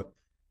 what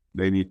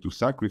they need to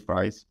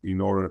sacrifice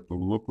in order to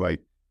look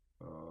like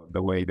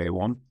the way they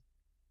want.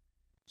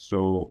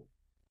 So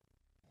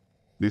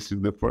this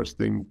is the first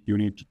thing you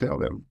need to tell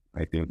them,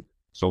 I think,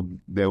 so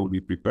they will be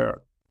prepared.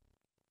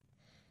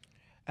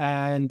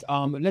 And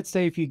let's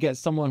say if you get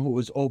someone who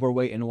is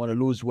overweight and want to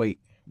lose weight,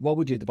 what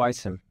would you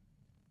advise him?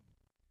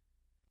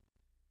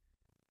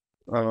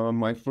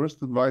 My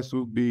first advice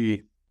would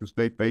be to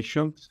stay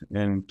patient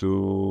and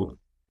to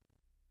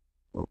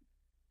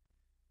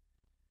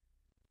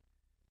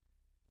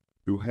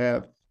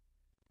have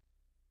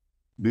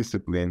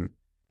discipline,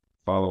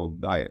 follow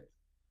diet,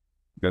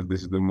 because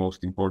this is the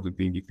most important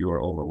thing if you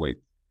are overweight.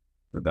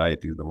 The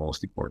diet is the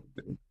most important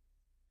thing.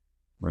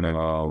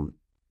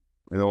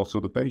 And also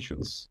the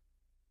patience.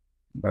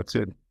 That's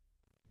it.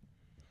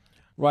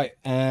 Right.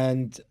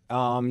 And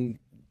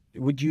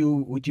would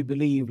you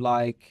believe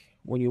like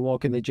when you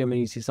walk in the gym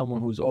and you see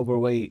someone who's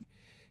overweight,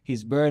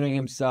 he's burning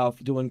himself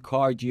doing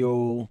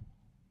cardio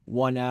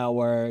 1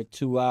 hour,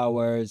 2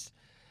 hours,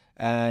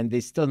 and they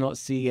still not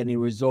see any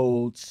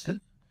results.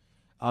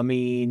 I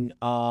mean,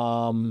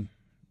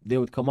 they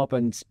would come up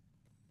and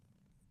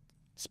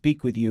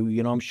speak with you.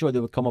 I'm sure they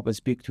would come up and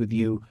speak with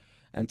you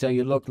and tell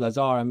you, look,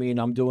 Lazar, I mean,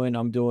 I'm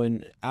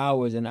doing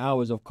hours and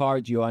hours of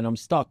cardio and I'm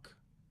stuck.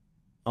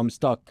 I'm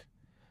stuck.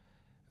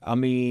 I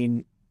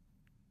mean,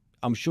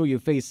 I'm sure you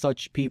face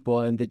such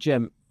people in the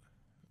gym,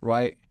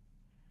 right?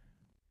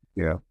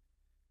 Yeah.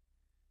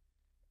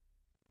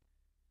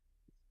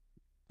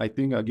 I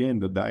think again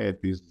the diet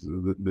is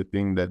the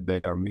thing that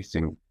they are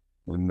missing.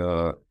 And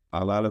a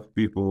lot of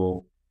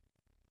people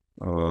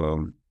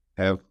um,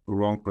 have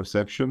wrong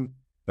perception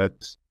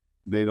that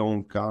they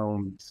don't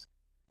count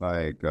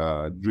like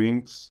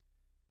drinks.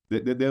 They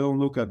don't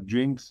look at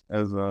drinks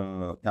as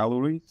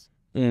calories.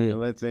 Mm. And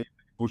let's say they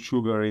put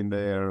sugar in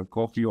their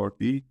coffee or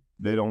tea,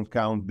 they don't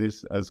count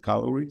this as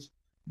calories.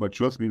 But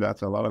trust me,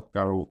 that's a lot of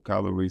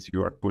calories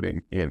you are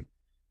putting in.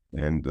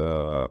 And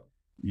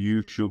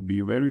you should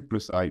be very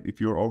precise. If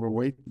you're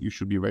overweight, you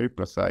should be very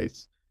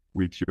precise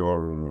with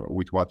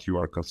what you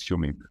are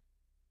consuming.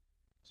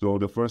 So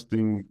the first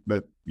thing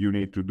that you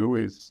need to do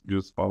is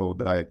just follow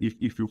diet.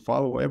 If you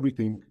follow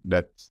everything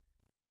that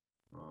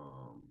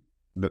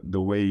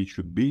the way it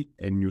should be,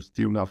 and you're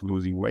still not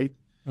losing weight,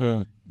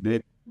 Mm.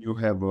 then you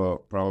have a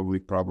probably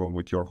problem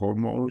with your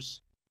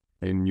hormones,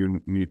 and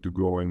you need to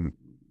go and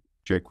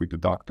check with the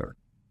doctor.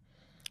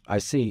 I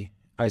see.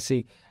 I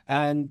see.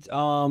 And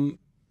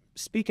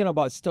speaking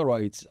about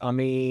steroids, I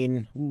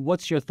mean,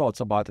 what's your thoughts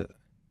about it?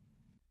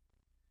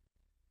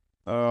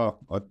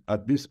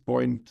 At this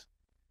point,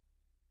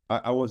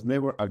 I was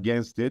never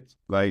against it,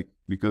 like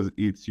because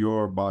it's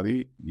your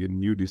body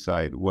and you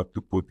decide what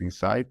to put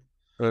inside.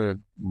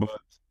 Mm.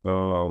 But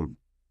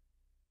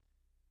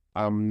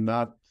I'm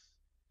not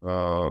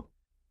uh,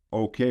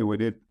 okay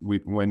with it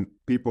with when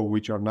people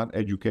which are not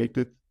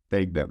educated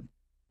take them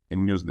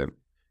and use them.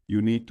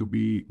 You need to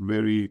be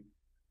very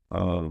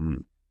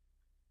um,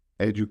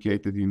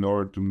 educated in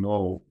order to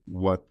know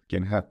what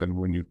can happen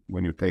when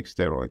you take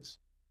steroids,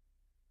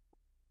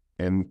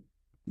 and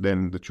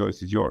then the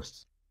choice is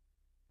yours.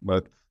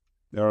 But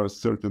there are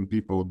certain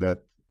people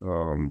that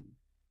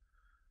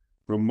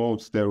promote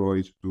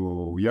steroids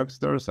to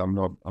youngsters. I'm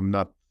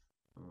not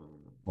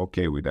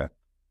okay with that,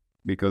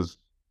 because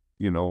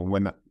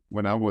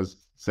when I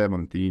was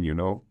 17,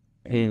 and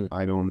Mm.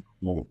 I don't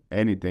know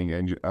anything,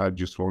 and I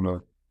just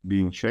wanna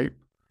be in shape.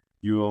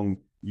 You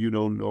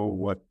don't know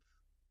what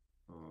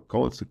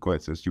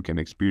consequences you can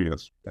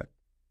experience with that.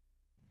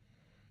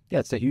 Yeah,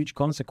 it's a huge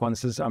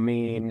consequences. I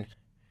mean,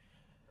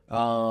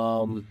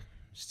 um,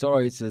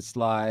 steroids, it's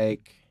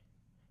like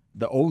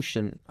the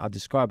ocean. I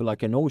describe it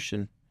like an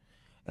ocean.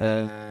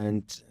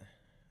 And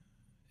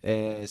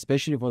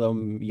especially for the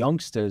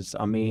youngsters,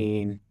 I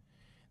mean,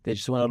 they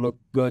just want to look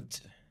good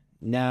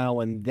now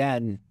and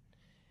then,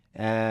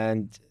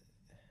 and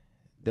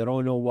they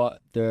don't know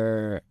what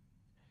they're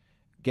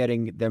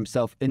getting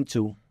themselves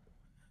into.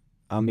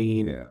 I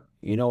mean, Yeah.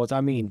 you know what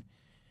I mean?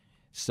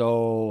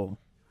 So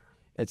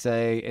it's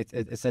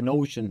an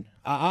ocean.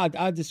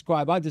 I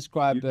describe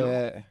You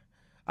know,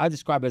 I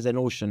describe as an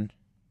ocean.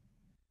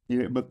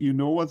 Yeah, but you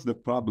know what's the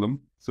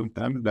problem?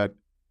 Sometimes that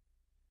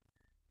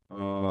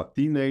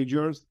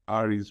teenagers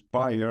are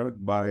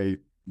inspired by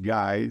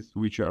guys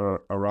which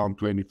are around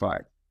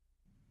 25.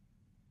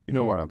 You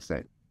know what I'm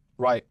saying?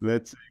 Right.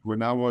 Let's say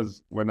when I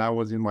was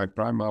in my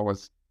prime, I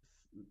was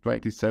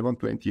 27,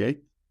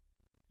 28.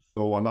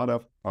 So a lot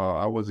of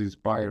I was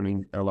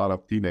inspiring a lot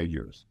of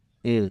teenagers.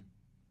 Mm.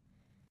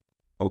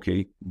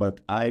 Okay, but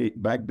I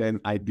back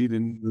then I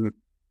didn't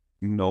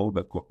know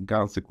the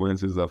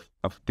consequences of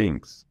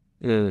things.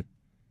 Mm.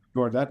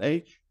 For that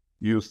age,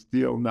 you're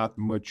still not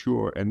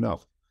mature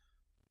enough.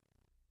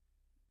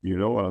 You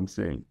know what I'm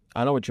saying?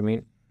 I know what you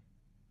mean.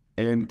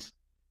 And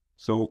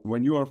so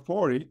when you are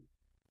 40,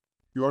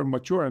 you are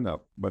mature enough.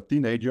 But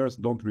teenagers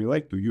don't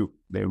relate to you.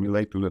 They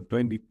relate to the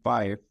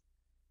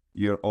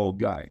 25-year-old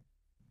guy.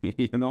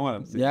 You know what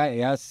I'm saying? Yeah.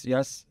 Yes.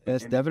 Yes.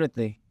 Yes. And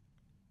Definitely.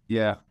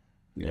 yeah,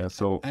 yeah.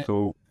 So I,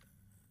 so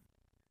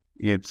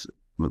it's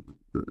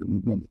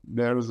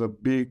there's a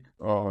big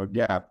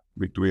gap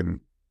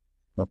between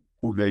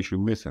who they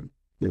should listen.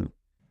 Yeah.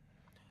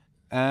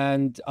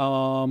 and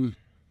I'm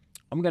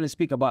gonna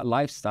speak about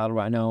lifestyle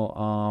right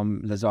now,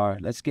 Lazar.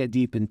 Let's get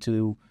deep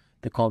into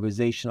the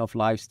conversation of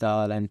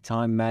lifestyle and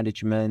time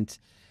management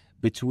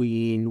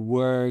between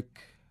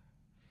work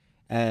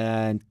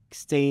and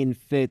staying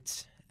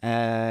fit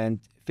and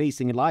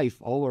facing life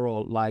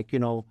overall. Like,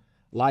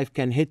 life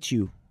can hit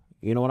you.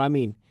 You know what I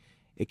mean?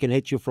 It can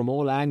hit you from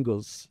all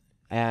angles.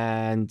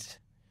 And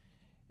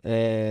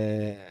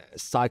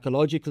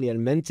psychologically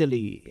and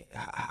mentally,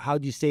 how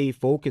do you stay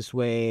focused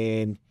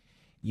when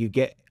you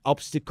get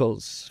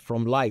obstacles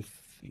from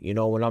life?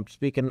 When I'm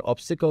speaking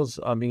obstacles,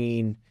 I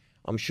mean,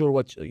 I'm sure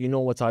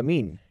what I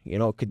mean.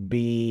 It could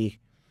be,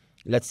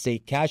 let's say,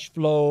 cash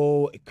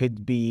flow. It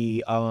could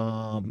be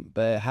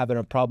having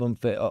a problem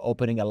for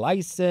opening a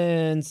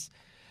license.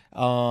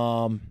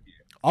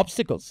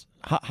 Obstacles.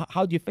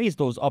 How do you face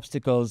those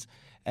obstacles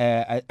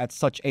at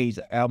such age?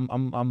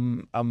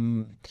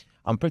 I'm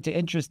pretty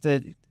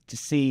interested to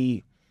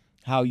see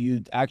how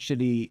you'd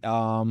actually,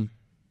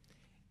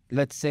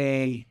 let's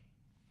say,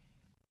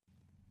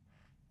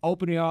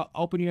 open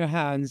your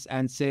hands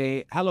and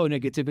say, "Hello,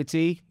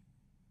 negativity.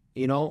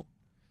 You know,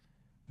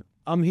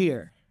 I'm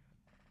here."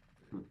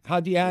 How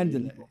do you Yeah,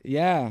 handle it?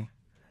 Yeah.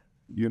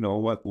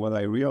 what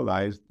I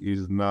realized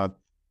is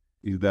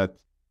that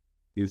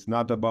it's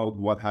not about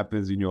what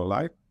happens in your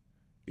life.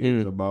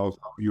 It's Mm. about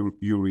how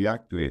you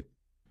react to it.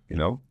 You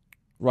know,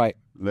 Right.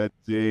 let's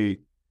say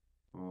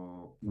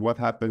what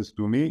happens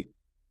to me.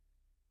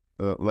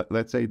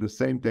 Let's say the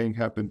same thing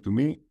happened to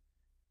me,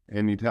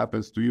 and it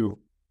happens to you.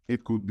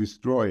 It could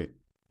destroy,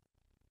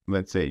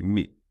 let's say,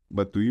 me,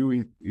 but to you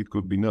it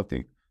could be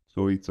nothing.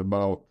 So it's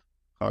about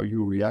how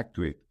you react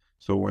to it.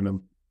 So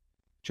when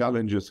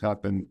challenges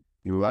happen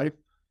in life,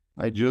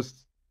 I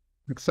just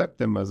accept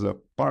them as a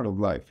part of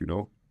life.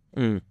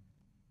 Mm.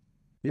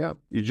 Yeah,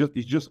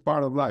 it's just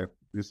part of life.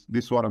 This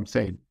is what I'm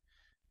saying.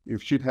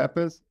 If shit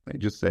happens, I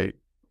just say,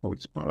 oh,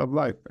 it's part of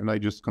life, and I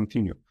just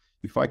continue.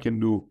 If I can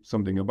do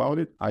something about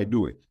it, I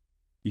do it.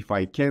 If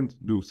I can't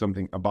do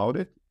something about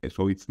it,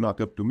 so it's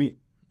not up to me.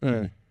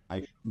 Mm.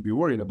 I shouldn't be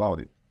worried about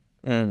it.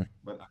 Mm.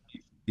 But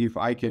if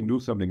I can do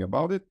something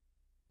about it,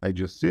 I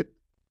just sit,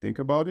 think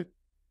about it,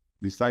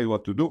 decide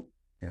what to do,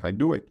 and I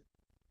do it.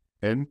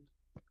 And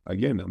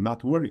again, I'm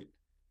not worried.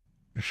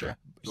 Sure.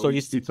 So So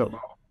it's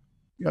about,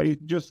 yeah,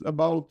 it's just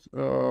about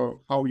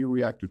how you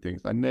react to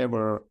things. I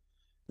never,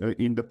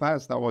 in the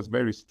past, I was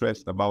very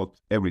stressed about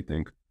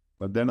everything,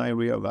 but then I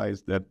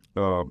realized that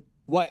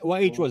what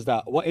age was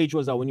that? What age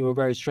was that when you were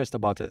very stressed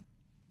about it?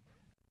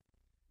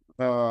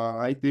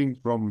 I think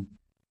from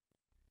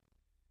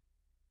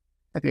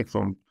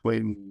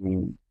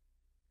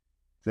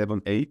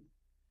 27, 8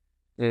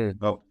 Mm.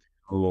 up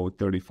to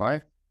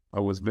 35, I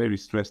was very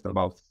stressed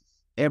about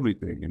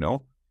everything.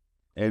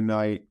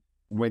 And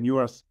when you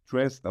are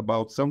stressed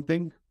about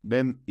something,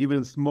 then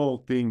even small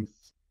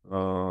things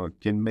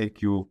can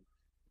make you,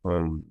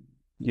 um,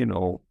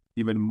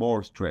 even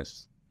more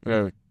stressed.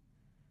 Mm.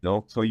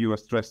 So you are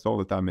stressed all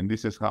the time, and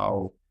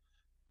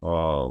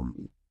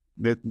um,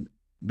 that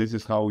this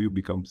is how you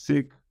become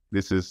sick.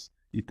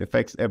 It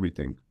affects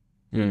everything.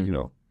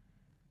 Mm.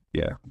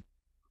 Yeah.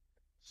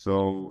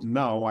 So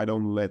now I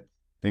don't let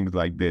things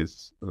like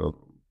this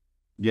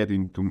get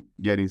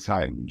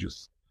inside.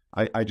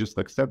 I just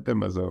accept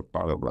them as a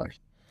part of life.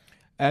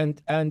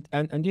 And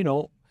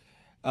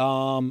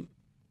um,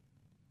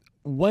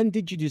 when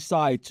did you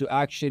decide to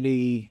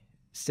actually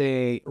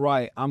say,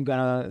 right, I'm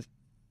gonna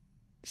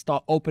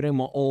start opening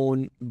my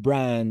own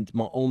brand,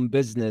 my own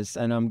business,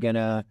 and I'm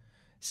gonna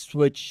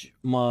switch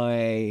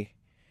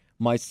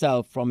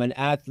myself from an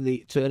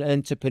athlete to an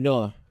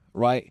entrepreneur,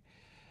 right?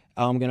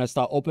 I'm gonna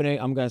start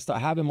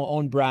having my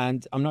own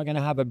brand. I'm not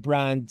gonna have a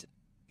brand,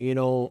 you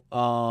know,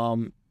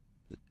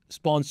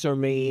 sponsor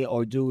me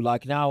or do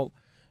like now,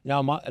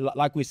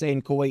 like we say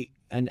in Kuwait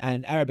and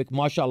Arabic,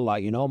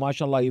 mashallah,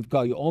 mashallah, you've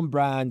got your own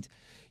brand,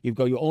 you've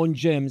got your own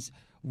gyms.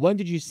 When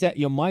did you set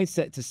your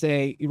mindset to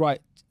say,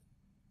 right,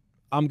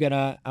 I'm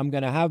gonna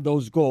have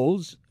those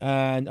goals,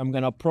 and I'm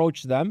gonna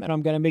approach them, and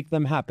I'm gonna make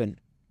them happen.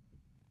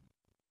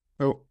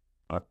 So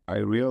I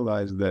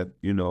realized that,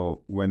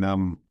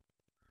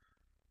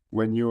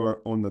 when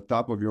you're on the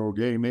top of your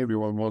game,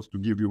 everyone wants to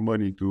give you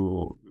money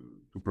to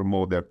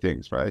promote their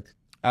things, right?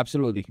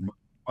 Absolutely.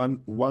 But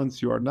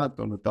once you are not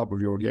on the top of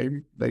your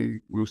game, they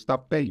will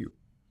stop paying you.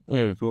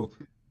 Mm, So,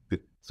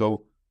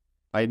 so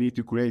I need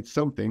to create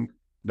something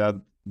that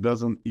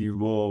doesn't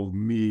involve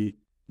me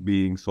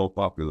being so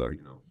popular.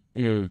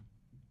 mm,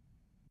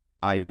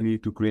 I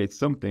need to create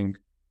something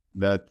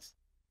that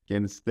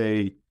can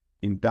stay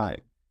in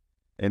time,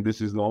 and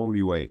this is the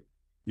only way.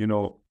 You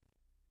know,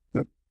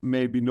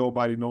 maybe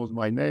nobody knows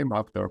my name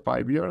after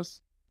 5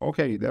 years.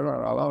 Okay, there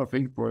are a lot of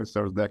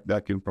influencers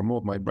that can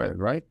promote my brand,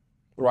 right?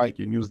 I right.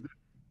 can use that.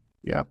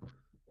 Yeah.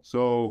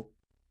 So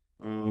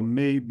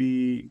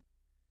maybe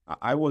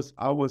I was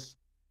always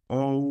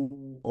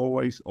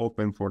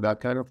open for that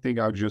kind of thing.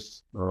 I was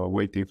just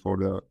waiting for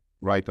the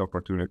right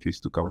opportunities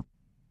to come.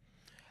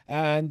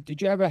 And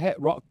did you ever hit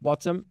rock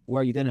bottom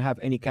where you didn't have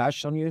any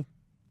cash on you?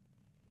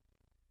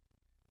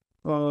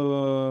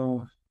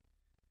 Uh,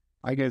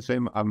 I can say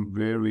I'm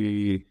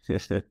very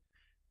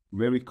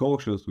very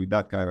cautious with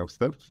that kind of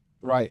stuff.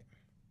 Right.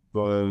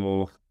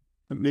 So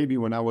maybe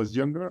when I was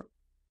younger,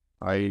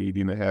 I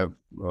didn't have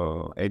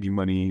any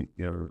money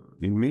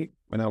in me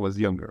when I was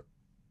younger,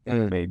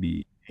 Mm.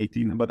 maybe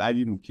 18, but I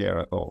didn't care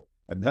at all.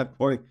 At that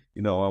point,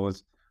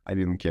 I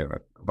didn't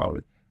care about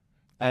it.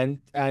 And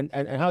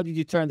how did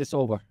you turn this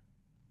over?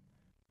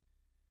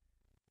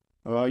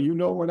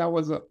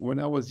 When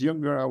I was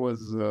younger, I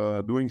was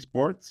doing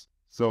sports,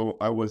 so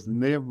I was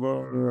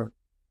never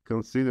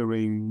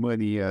considering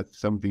money as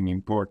something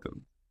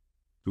important.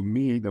 To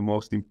me, the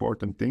most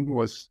important thing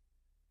was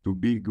to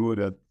be good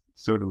at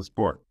certain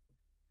sport.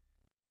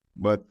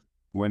 But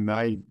when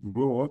I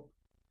grew up,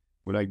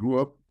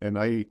 and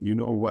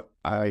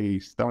I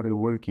started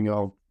working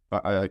out,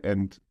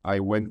 and I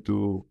went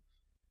to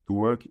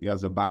work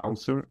as a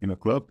bouncer in a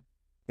club,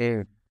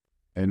 Mm.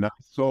 and I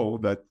saw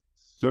that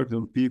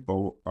certain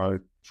people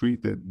are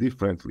treated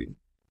differently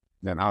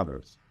than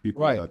others.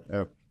 People Right. that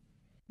have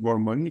more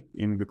money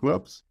in the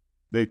clubs,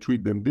 they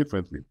treat them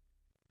differently.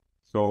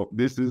 So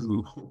this is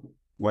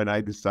when I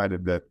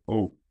decided that,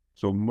 oh,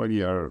 so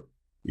money are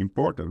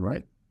important,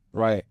 right?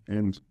 Right.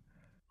 And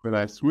when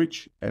I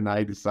switched, and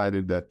I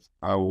decided that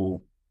I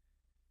will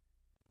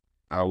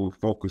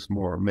focus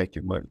more on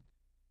making money.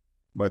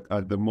 But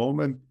at the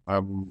moment,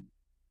 I'm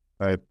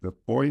at the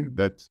point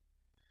that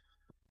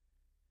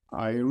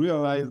I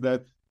realize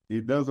that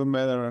it doesn't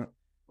matter.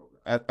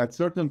 At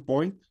certain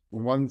point,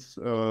 once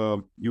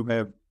you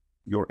have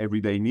your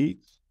everyday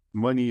needs,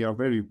 money are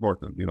very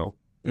important.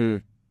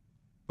 Mm.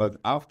 But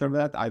after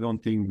that, I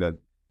don't think that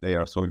they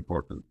are so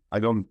important. I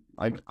don't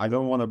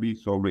want to be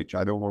so rich.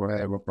 I don't want to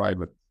have a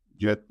private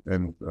jet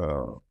and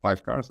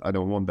 5 cars. I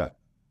don't want that.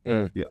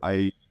 Mm. Yeah,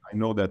 I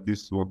know that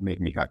this won't make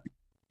me happy.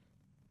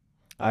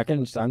 I can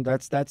understand.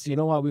 That's you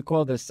know what we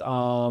call this.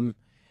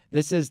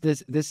 This is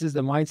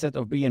the mindset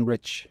of being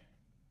rich.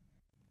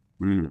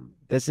 Mm.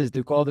 This is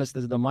the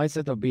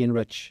mindset of being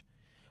rich.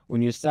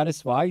 When you're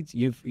satisfied,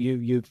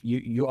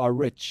 you are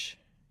rich.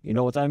 You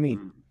know what I mean?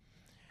 Mm.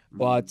 Mm.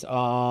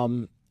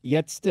 But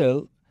yet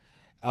still,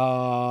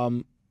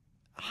 um,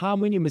 how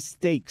many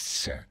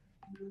mistakes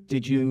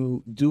did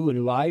you do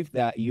in life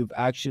that you've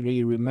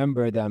actually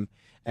remember them,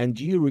 and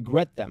do you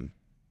regret them?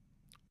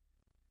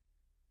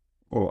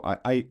 Oh,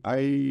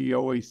 I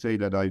always say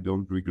that I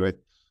don't regret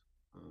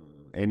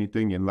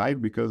anything in life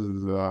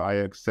because I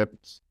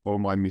accept all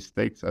my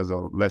mistakes as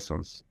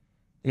lessons.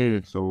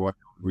 Mm. So I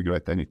don't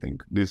regret anything.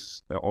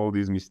 All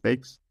these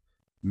mistakes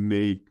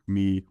make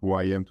me who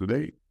I am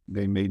today.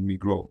 They made me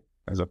grow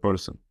as a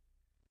person.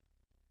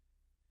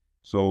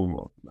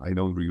 So I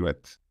don't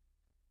regret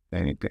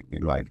anything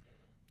in life.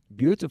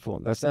 Beautiful.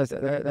 That's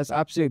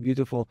absolutely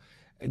beautiful.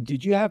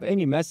 Did you have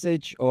any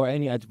message or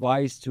any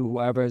advice to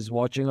whoever is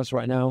watching us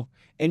right now?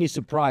 Any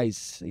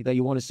surprise that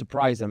you want to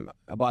surprise them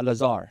about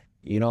Lazar?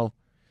 You know,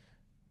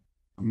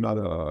 I'm not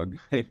a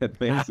guy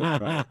that makes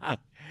surprise.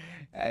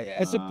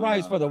 a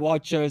surprise for the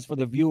watchers, for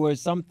the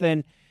viewers,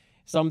 something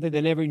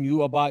they never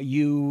knew about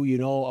you. You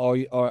know,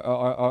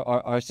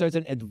 or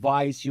certain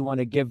advice you want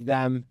to give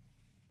them.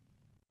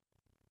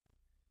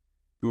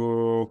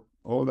 To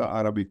all the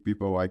Arabic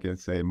people, I can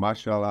say,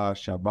 mashallah,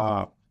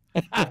 shabab.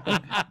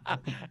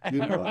 You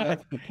know Right.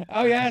 that?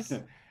 Oh yes.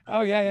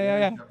 Oh yeah, yeah, yeah, Yeah,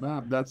 yeah.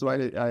 shabab. That's why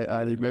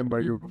I remember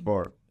you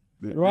for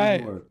this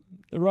Right, word.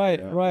 right,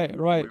 Yeah. right,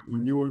 right.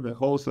 When you were the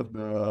host of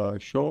the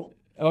show,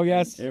 Oh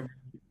yes.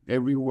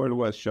 every word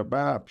was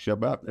shabab,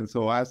 shabab. And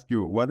so I ask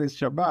you, what is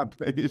shabab?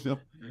 You know?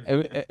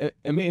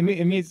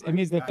 It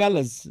means the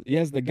fellas.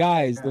 Yes, the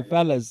guys, the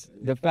fellas,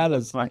 the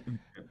fellas. Right.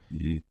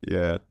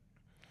 Yeah.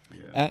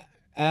 Uh,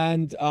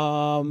 and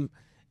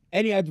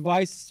any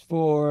advice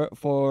for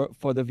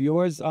the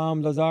viewers,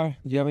 Lazar?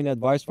 Do you have any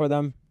advice for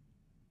them?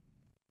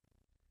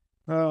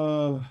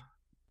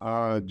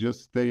 Uh,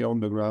 just stay on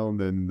the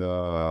ground and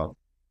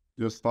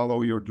just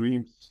follow your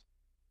dreams.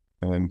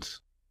 And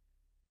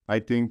I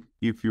think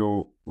if you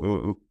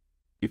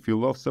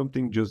love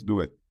something, just do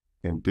it,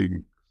 and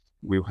things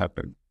will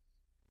happen.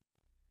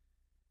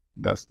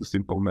 That's the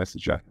simple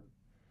message.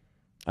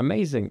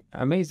 Amazing,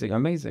 amazing,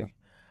 amazing.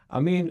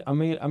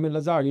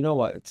 Lazar, you know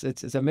what?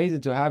 It's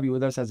amazing to have you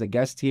with us as a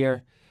guest here,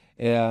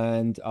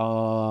 and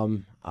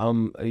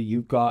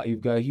you've got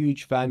a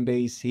huge fan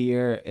base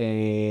here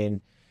in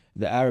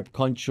the Arab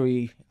country.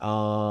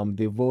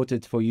 They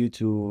voted for you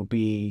to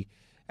be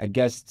a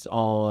guest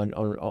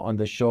on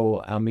the show.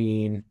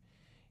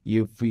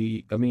 You've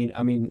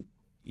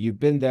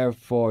been there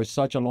for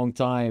such a long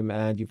time,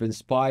 and you've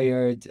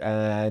inspired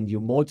and you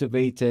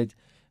motivated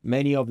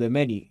many of the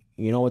many.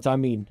 You know what I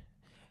mean?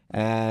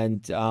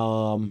 And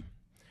I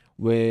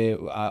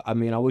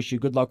wish you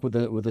good luck with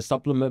the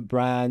supplement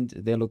brand.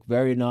 They look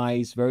very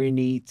nice, very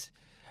neat,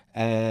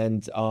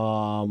 and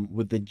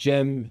with the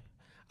gym.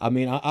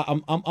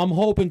 I'm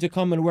hoping to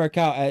come and work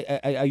out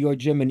at your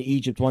gym in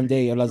Egypt one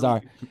day,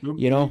 Lazar.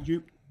 You know?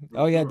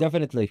 Oh yeah,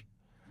 definitely.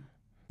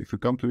 If you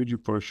come to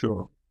Egypt, for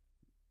sure,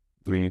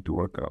 we need to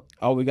work out.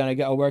 Oh, we're gonna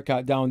get a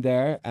workout down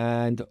there,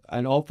 and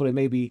hopefully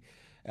maybe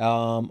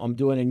I'm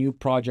doing a new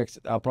project.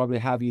 I'll probably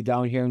have you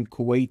down here in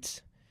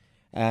Kuwait,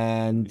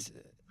 and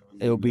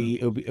it'll be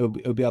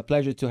a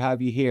pleasure to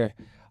have you here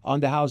on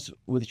the house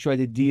with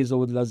Shredded Diesel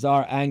with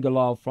Lazar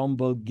Angelov from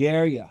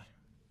Bulgaria.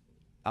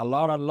 A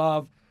lot of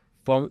love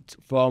from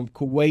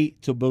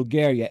Kuwait to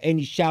Bulgaria.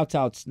 Any shout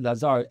outs,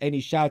 Lazar? Any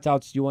shout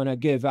outs you want to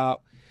give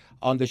out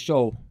on the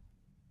show?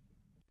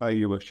 I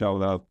give a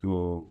shout out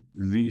to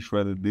Z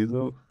Shredded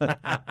Diesel.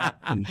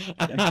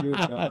 Thank you.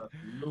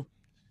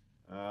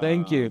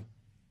 Thank you.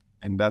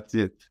 And that's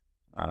it,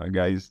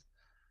 guys.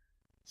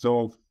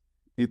 So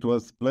it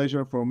was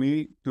pleasure for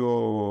me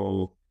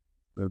to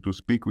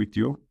speak with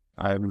you.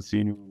 I haven't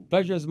seen you.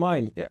 Pleasure is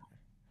mine. Yeah.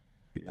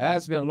 It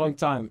has been a long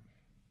time.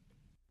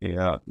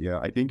 Yeah.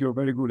 I think you're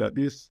very good at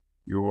this.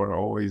 You are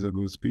always a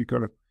good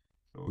speaker,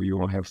 so you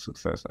will have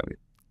success at it.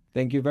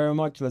 Thank you very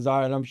much,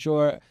 Lazar, and I'm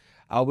sure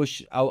I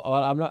wish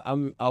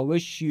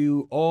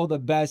you all the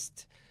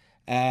best,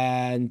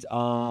 and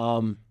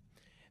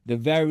the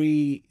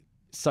very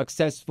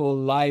successful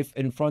life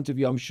in front of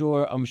you. I'm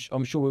sure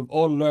we've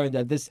all learned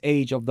at this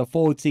age of the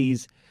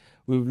 40s.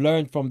 We've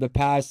learned from the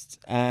past,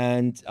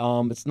 and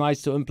it's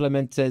nice to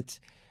implement it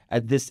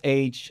at this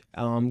age.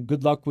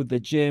 Good luck with the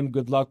gym.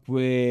 Good luck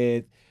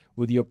with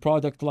your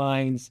product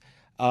lines.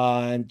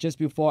 And just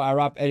before I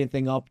wrap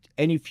anything up,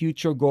 any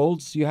future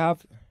goals you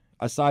have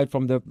aside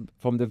from the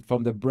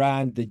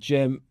brand, the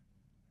gym?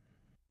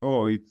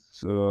 Oh,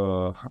 it's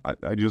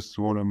I just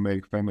want to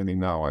make family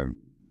now. I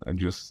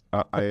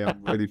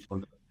am ready for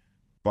the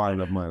part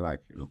of my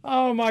life.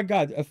 Oh my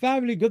God, a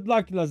family. Good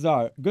luck,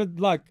 Lazar. Good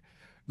luck.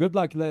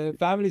 The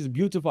family is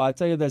beautiful. I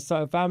tell you, the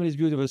family is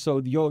beautiful. So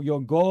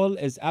your goal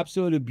is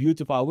absolutely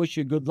beautiful. I wish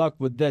you good luck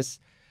with this,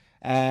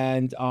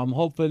 and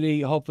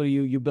hopefully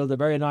you build a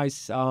very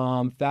nice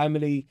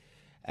family,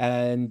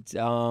 and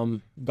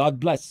God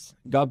bless.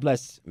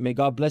 May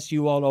God bless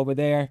you all over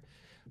there,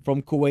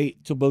 from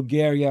Kuwait to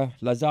Bulgaria.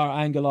 Lazar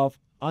Angelov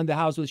on the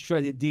house with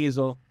Shredded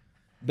Diesel.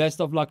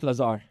 Best of luck,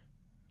 Lazar.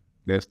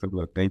 Best of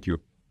luck. Thank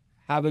you.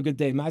 Have a good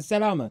day. مع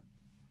السلامة.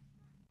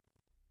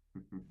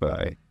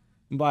 Bye.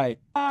 باي.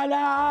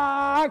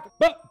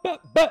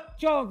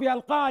 شوف يا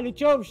القالي،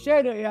 شوف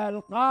شنو يا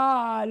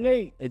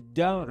القالي.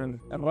 الدوري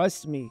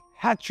الرسمي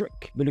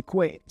هاتريك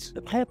بالكويت،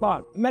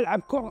 الحيطان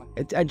ملعب كرة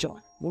اتأجر،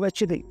 مو بس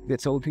كذي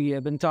تسوي فيه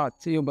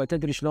بنتات. يبا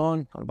تدري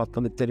شلون؟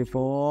 بطل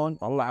التليفون،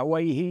 طلع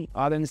وجهي،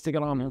 هذا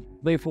انستغرامهم،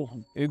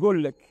 ضيفوهم.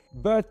 يقول لك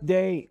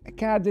birthday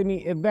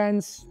academy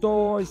events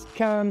stores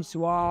camps.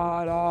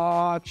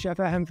 وراك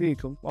شفهم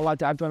فيكم، والله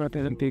تعبت وانا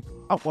افهم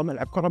فيكم. اقوى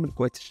ملعب كرة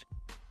بالكويت.